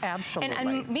us. Absolutely.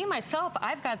 And me, myself,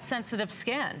 I've got sensitive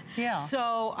skin.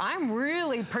 So I'm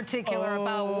really particular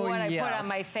about what I put on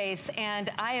my face,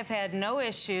 and I have had no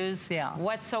issues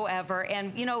whatsoever.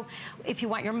 And if you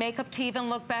want your makeup to even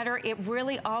look better, it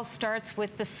really all starts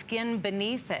with the skin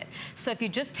beneath it. So if you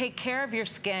just take care of your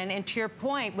skin, and to your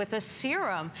point, with a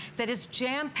serum that is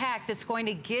jam-packed, that's going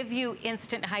to give you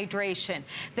instant hydration,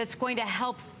 that's going to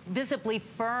help visibly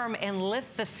firm and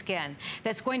lift the skin,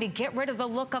 that's going to get rid of the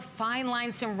look of fine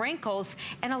lines and wrinkles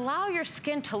and allow your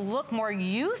skin to look more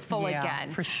youthful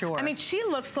again. For sure. I mean, she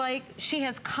looks like she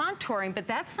has contouring, but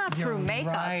that's not through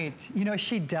makeup. Right.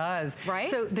 She does. Right.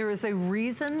 So there is a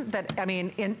reason that,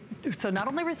 so not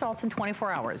only results in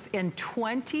 24 hours, in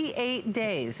 28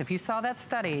 days, if you saw that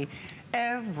study,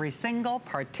 every single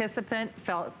participant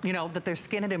felt, that their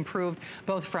skin had improved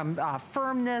both from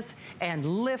firmness and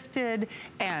lifted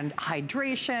and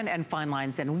hydration and fine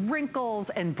lines and wrinkles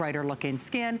and brighter looking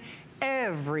skin.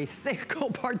 Every single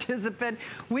participant.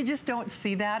 We just don't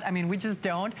see that. We just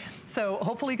don't. So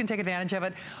hopefully you can take advantage of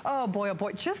it. Oh boy,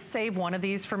 just save one of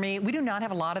these for me. We do not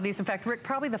have a lot of these. In fact, Rick,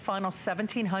 probably the final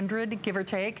 1,700, give or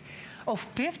take. Oh,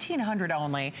 1,500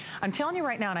 only. I'm telling you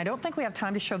right now, and I don't think we have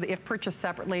time to show the if purchase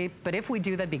separately, but if we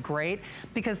do, that'd be great,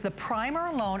 because the primer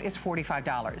alone is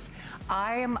 $45.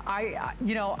 I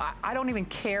don't even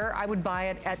care. I would buy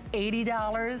it at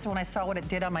 $80 when I saw what it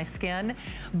did on my skin,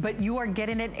 but you are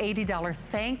getting it $80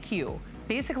 thank you.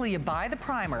 Basically, you buy the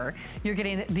primer, you're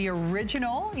getting the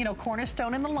original,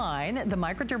 cornerstone in the line, the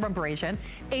microdermabrasion,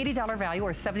 $80 value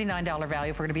or $79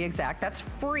 value if we're gonna be exact. That's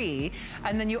free.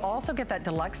 And then you also get that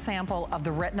deluxe sample of the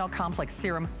retinol complex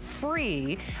serum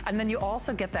free. And then you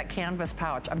also get that canvas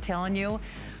pouch. I'm telling you,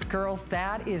 girls,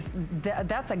 that's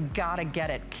a gotta get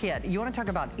it kit. You wanna talk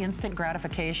about instant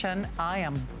gratification? I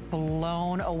am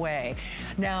blown away.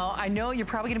 Now, I know you're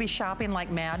probably gonna be shopping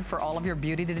like mad for all of your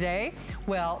beauty today.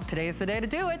 Well, today is the day to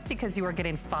do it because you are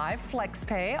getting 5 flex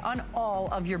pay on all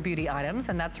of your beauty items,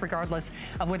 and that's regardless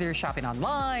of whether you're shopping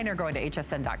online or going to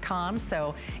hsn.com.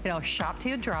 So, you know, shop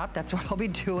till you drop. That's what I'll be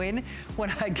doing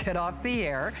when I get off the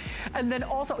air. And then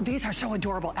also, these are so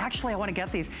adorable. Actually, I wanna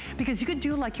get these because you could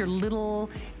do like your little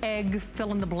egg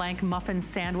fill-in-the-blank muffin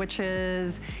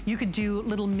sandwiches. You could do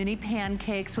little mini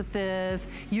pancakes with this.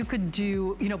 You could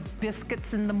do, you know,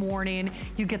 biscuits in the morning.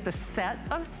 You get the set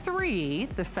of 3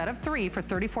 for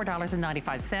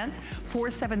 $34.95,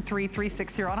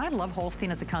 473-360. And I love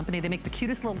Holstein as a company. They make the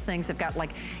cutest little things. They've got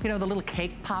like, you know, the little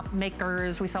cake pop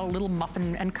makers. We sell a little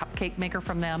muffin and cupcake maker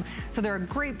from them. So they're a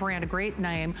great brand, a great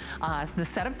name. The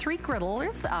set of 3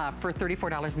 griddles for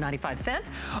 $34.95.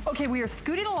 Okay, we are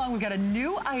scooting along. We've got a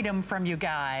new item from you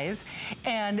guys.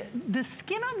 And the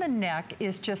skin on the neck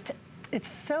is just, it's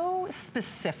so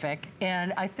specific,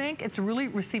 and I think it's really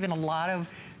receiving a lot of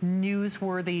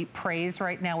newsworthy praise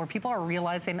right now where people are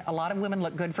realizing a lot of women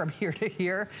look good from here to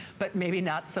here, but maybe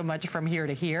not so much from here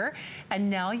to here. And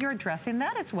now you're addressing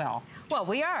that as well. Well,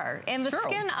 we are. And the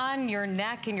skin on your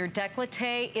neck and your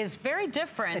décolleté is very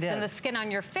different than the skin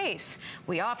on your face.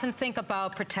 We often think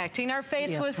about protecting our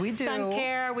face with sun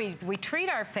care. We treat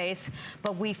our face,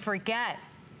 but we forget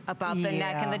about the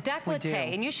neck and the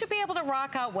décolleté. And you should be able to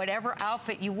rock out whatever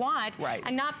outfit you want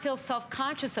and not feel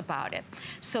self-conscious about it.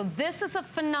 So this is a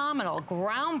phenomenal,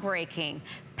 groundbreaking,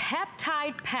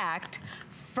 peptide-packed,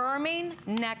 firming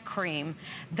neck cream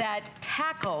that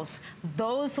tackles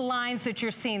those lines that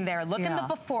you're seeing there. Look in the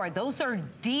before. Those are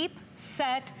deep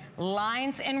set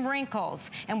lines and wrinkles.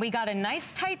 And we got a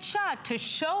nice tight shot to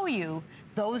show you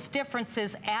those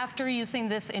differences after using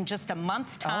this in just a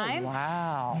month's time. Oh,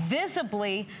 wow.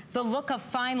 Visibly, the look of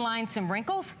fine lines and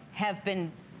wrinkles have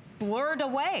been blurred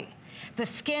away. The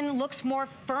skin looks more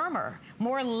firmer,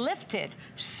 more lifted,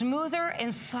 smoother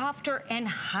and softer and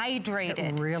hydrated.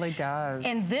 It really does.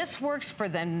 And this works for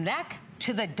the neck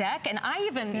to the deck. And I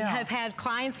even have had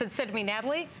clients that said to me,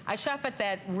 Natalie, I shop at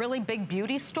that really big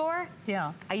beauty store.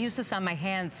 Yeah. I use this on my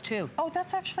hands too. Oh,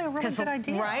 that's actually a really good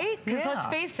idea. Right? Because let's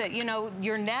face it, you know,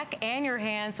 your neck and your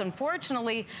hands,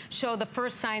 unfortunately, show the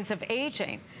first signs of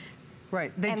aging.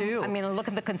 Right, they do. I mean, look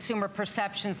at the consumer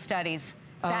perception studies.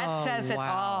 That says it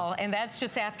all, and that's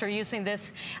just after using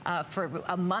this for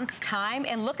a month's time.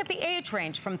 And look at the age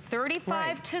range from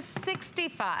 35 to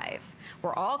 65.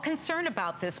 We're all concerned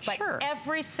about this, but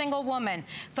every single woman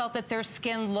felt that their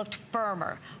skin looked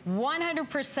firmer.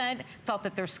 100% felt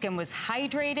that their skin was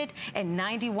hydrated, and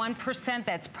 91%,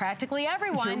 that's practically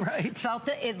everyone, felt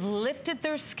that it lifted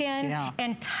their skin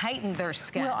and tightened their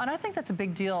skin. Well, and I think that's a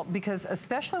big deal because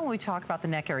especially when we talk about the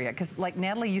neck area, because like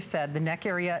Natalie, you said, the neck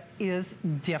area is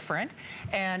different.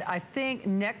 And I think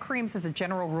neck creams as a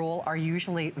general rule are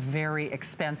usually very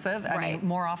expensive. I mean,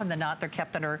 more often than not, they're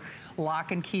kept under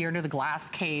lock and key or under the glass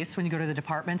case when you go to the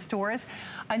department stores.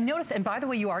 I noticed, and by the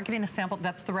way, you are getting a sample,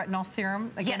 that's the retinol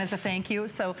serum, again, as a thank you.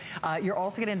 So you're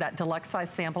also getting that deluxe size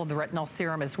sample of the retinol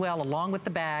serum as well, along with the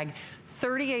bag.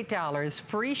 $38,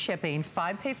 free shipping,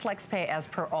 5-pay flex pay as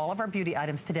per all of our beauty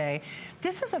items today.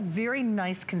 This is a very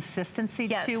nice consistency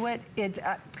to it.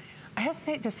 I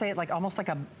hesitate to say it like almost like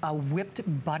a whipped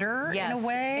butter in a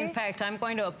way. In fact, I'm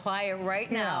going to apply it right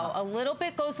now. A little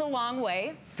bit goes a long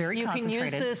way. Very concentrated. You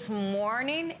can use this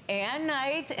morning and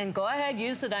night, and go ahead,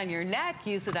 use it on your neck,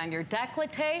 use it on your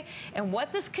décolleté. And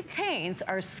what this contains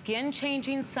are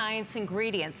skin-changing science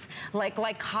ingredients like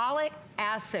glycolic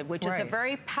acid, which is a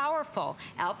very powerful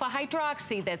alpha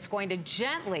hydroxy that's going to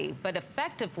gently but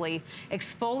effectively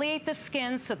exfoliate the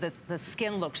skin so that the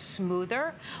skin looks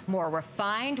smoother, more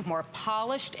refined, more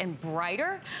polished and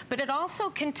brighter. But it also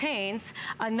contains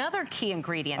another key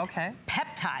ingredient,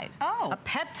 peptide. A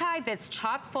peptide that's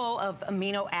chock full of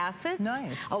amino acids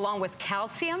along with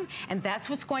calcium, and that's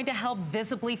what's going to help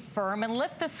visibly firm and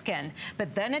lift the skin.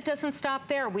 But then it doesn't stop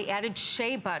there. We added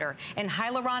shea butter and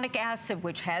hyaluronic acid,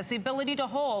 which has the ability to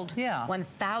hold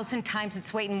 1,000 times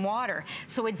its weight in water.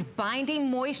 So it's binding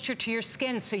moisture to your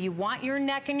skin. So you want your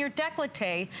neck and your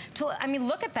décolleté to, I mean,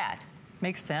 look at that.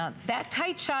 Makes sense. That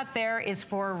tight shot there is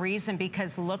for a reason,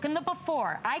 because look in the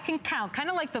before. I can count, kind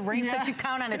of like the rings that you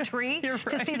count on a tree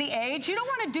to see the age. You don't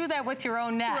want to do that with your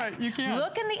own neck. You can't.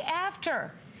 Look in the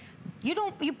after.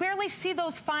 You barely see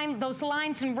those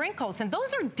lines and wrinkles, and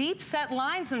those are deep set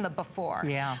lines in the before.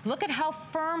 Look at how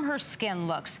firm her skin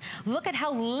looks. Look at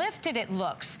how lifted it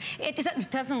looks. It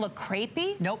doesn't look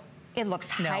crepey. It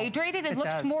looks hydrated. It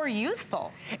looks more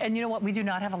youthful. And you know what? We do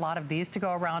not have a lot of these to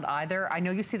go around either. I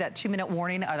know you see that 2-minute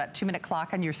warning, or that 2-minute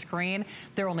clock on your screen.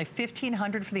 There are only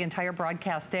 1,500 for the entire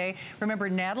broadcast day. Remember,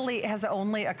 Natalie has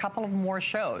only a couple of more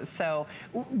shows. So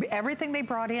everything they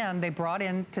brought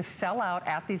in to sell out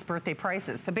at these birthday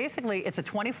prices. So basically, it's a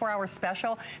 24-hour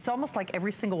special. It's almost like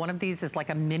every single one of these is like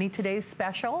a mini today's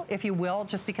special, if you will,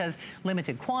 just because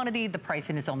limited quantity, the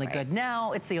pricing is only good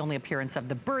now. It's the only appearance of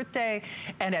the birthday.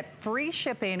 And at free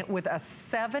shipping with a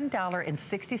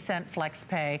 $7.60 flex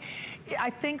pay. I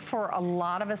think for a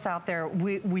lot of us out there,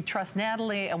 we trust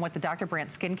Natalie and what the Dr. Brandt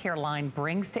skincare line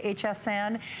brings to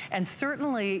HSN. And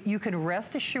certainly you can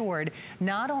rest assured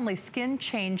not only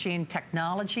skin-changing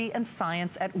technology and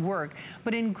science at work,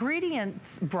 but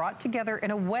ingredients brought together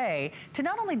in a way to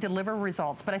not only deliver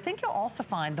results, but I think you'll also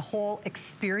find the whole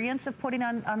experience of putting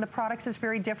on the products is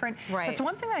very different. Right. That's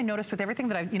one thing I noticed with everything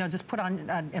that I just put on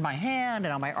in my hand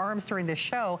and on my arms during this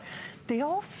show. They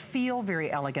all feel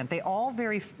very elegant. They all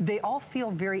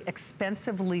feel very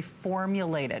expensively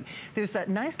formulated. There's that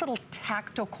nice little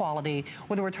tactile quality,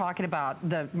 whether we're talking about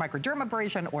the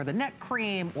microdermabrasion or the neck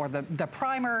cream or the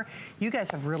primer. You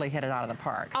guys have really hit it out of the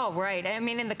park. Oh, right. I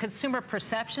mean, in the consumer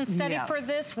perception study for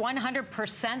this,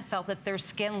 100% felt that their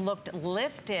skin looked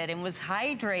lifted and was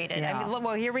hydrated. Yeah. I mean,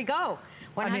 well, here we go.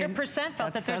 100%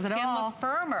 felt that their skin looked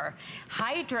firmer,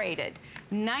 hydrated.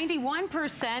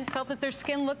 91% felt that their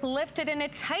skin looked lifted and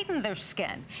it tightened their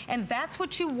skin. And that's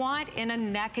what you want in a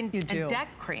neck and deck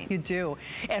cream. You do.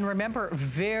 And remember,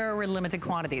 very limited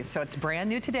quantities. So it's brand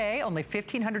new today, only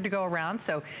 1,500 to go around.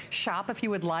 So shop if you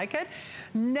would like it.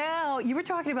 Now, you were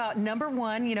talking about number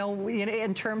one, you know,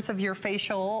 in terms of your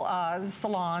facial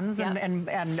salons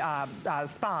and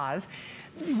spas.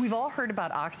 We've all heard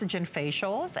about oxygen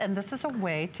facials, and this is a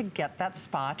way to get that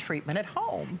spa treatment at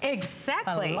home.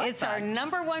 Exactly. It's our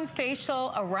 #1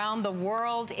 facial around the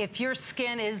world. If your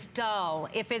skin is dull,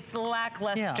 if it's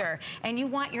lackluster, and you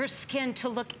want your skin to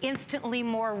look instantly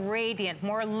more radiant,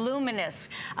 more luminous,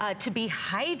 to be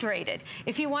hydrated.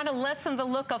 If you want to lessen the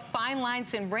look of fine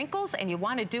lines and wrinkles, and you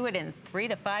want to do it in 3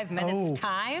 to 5 minutes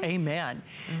time. Amen.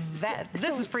 This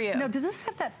is for you. Now, does this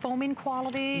have that foaming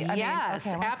quality? Yes,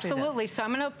 absolutely. So I'm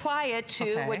going to apply it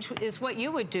to, which is what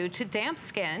you would do to damp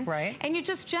skin. Right. And you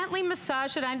just gently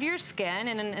massage it under your skin,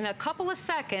 and in a couple of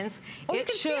seconds,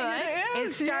 it's starting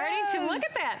to, look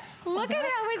at that. Look at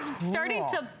how it's starting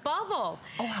to bubble.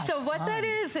 So what that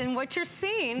is, and what you're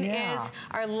seeing is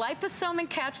our liposome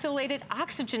encapsulated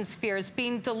oxygen spheres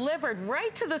being delivered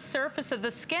right to the surface of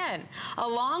the skin,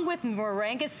 along with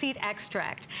moringa seed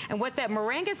extract. And what that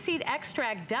moringa seed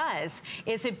extract does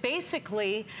is it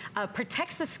basically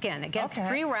protects the skin against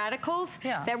free radicals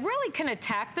that really can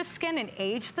attack the skin and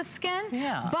age the skin.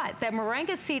 But that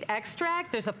moringa seed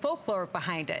extract, there's a folklore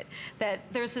behind it, that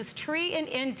there's this tree in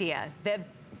India that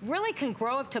really can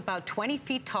grow up to about 20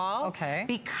 feet tall,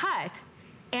 be cut,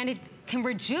 and it can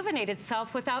rejuvenate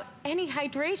itself without any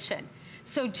hydration.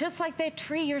 So just like that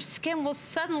tree, your skin will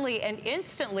suddenly and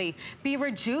instantly be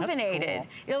rejuvenated.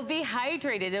 It'll be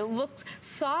hydrated. It'll look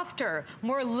softer,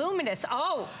 more luminous.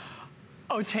 Oh,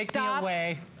 take me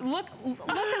away. Look at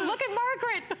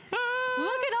Margaret.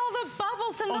 Look at all the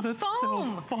bubbles and the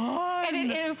foam. So fun.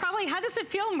 And it probably, how does it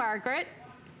feel, Margaret?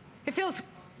 It feels...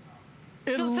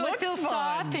 It feels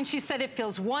soft, and she said it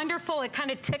feels wonderful. It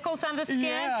kind of tickles on the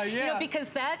skin, you know, because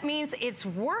that means it's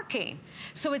working.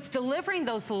 So it's delivering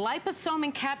those liposome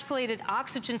encapsulated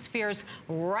oxygen spheres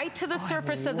right to the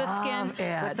surface of the skin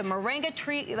with the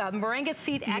moringa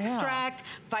seed extract,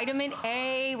 vitamin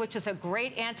A, which is a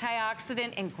great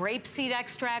antioxidant, and grapeseed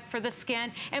extract for the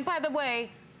skin. And by the way,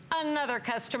 another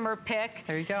customer pick.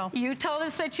 There you go. You told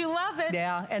us that you love it.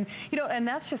 Yeah, and you know, and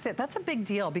that's just it. That's a big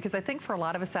deal, because I think for a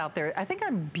lot of us out there, I think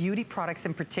on beauty products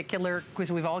in particular,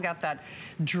 because we've all got that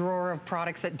drawer of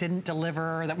products that didn't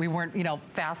deliver, that we weren't, you know,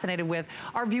 fascinated with.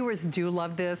 Our viewers do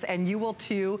love this, and you will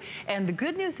too. And the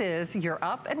good news is you're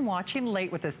up and watching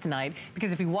late with us tonight,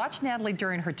 because if you watch Natalie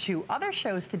during her 2 other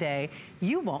shows today,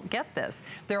 you won't get this.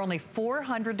 There are only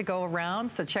 400 to go around,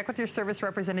 so check with your service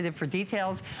representative for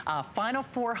details. Final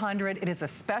 400. It is a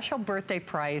special birthday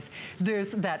price.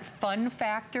 There's that fun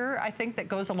factor, I think, that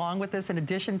goes along with this, in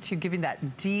addition to giving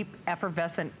that deep,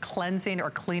 effervescent cleansing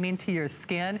or cleaning to your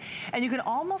skin. And you can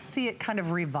almost see it kind of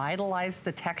revitalize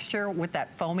the texture with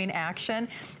that foaming action.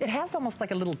 It has almost like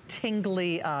a little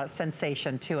tingly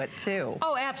sensation to it, too.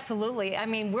 Oh, absolutely. I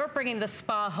mean, we're bringing the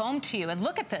spa home to you. And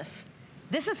look at this.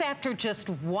 This is after just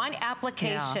 1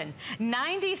 application.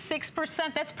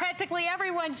 96%, that's practically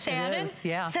everyone, Shannon,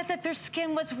 said that their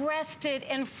skin was rested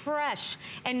and fresh.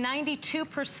 And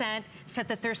 92% said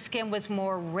that their skin was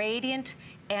more radiant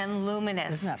and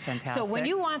luminous. Isn't that fantastic? So when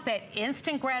you want that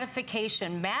instant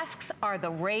gratification, masks are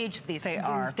the rage these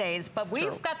days, but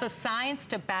we've got the science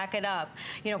to back it up.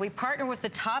 You know, we partner with the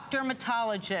top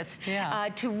dermatologists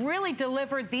to really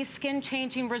deliver these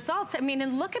skin-changing results. I mean,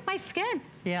 and look at my skin.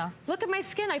 Yeah. Look at my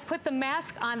skin. I put the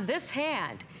mask on this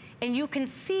hand, and you can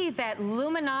see that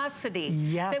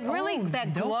luminosity, that really,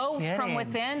 that glow from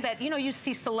within, that, you know, you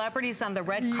see celebrities on the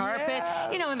red carpet,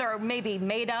 you know, and they're maybe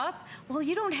made up. Well,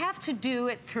 you don't have to do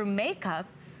it through makeup.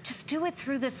 Just do it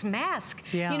through this mask.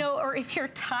 You know, or if you're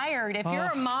tired, if you're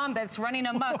a mom that's running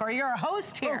amok, or you're a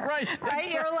host here, right?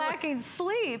 You're lacking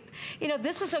sleep. You know,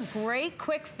 this is a great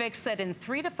quick fix that in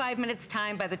 3 to 5 minutes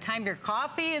time, by the time your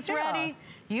coffee is ready,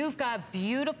 you've got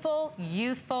beautiful,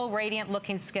 youthful,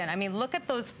 radiant-looking skin. I mean, look at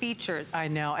those features. I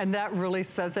know, and that really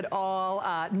says it all.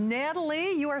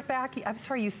 Natalie, you are back. I'm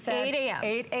sorry, you said 8 a.m.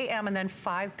 8 a.m. and then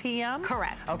 5 p.m.?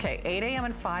 Correct. Okay, 8 a.m.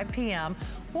 and 5 p.m.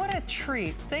 What a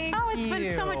treat. Thank you. Oh, it's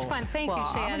been so much fun. Thank you,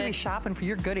 Shannon. I'm going to be shopping for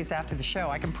your goodies after the show.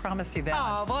 I can promise you that.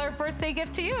 Oh, well, our birthday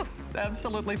gift to you.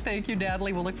 Absolutely. Thank you,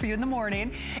 Natalie. We'll look for you in the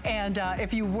morning. And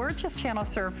if you were just channel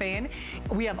surfing,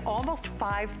 we have almost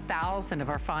 5,000 of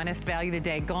our finest value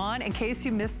today gone. In case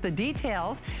you missed the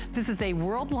details, this is a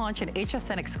world launch and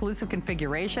HSN exclusive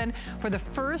configuration. For the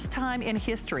first time in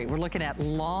history, we're looking at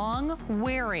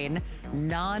long-wearing,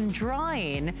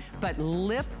 non-drying, but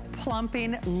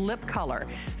lip-plumping lip color.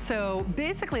 So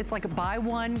basically, it's like a buy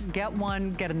one,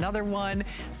 get another one.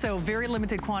 So very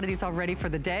limited quantities already for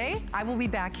the day. I will be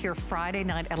back here Friday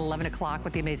night at 11 o'clock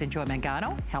with the amazing Joy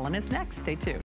Mangano. Helen is next. Stay tuned.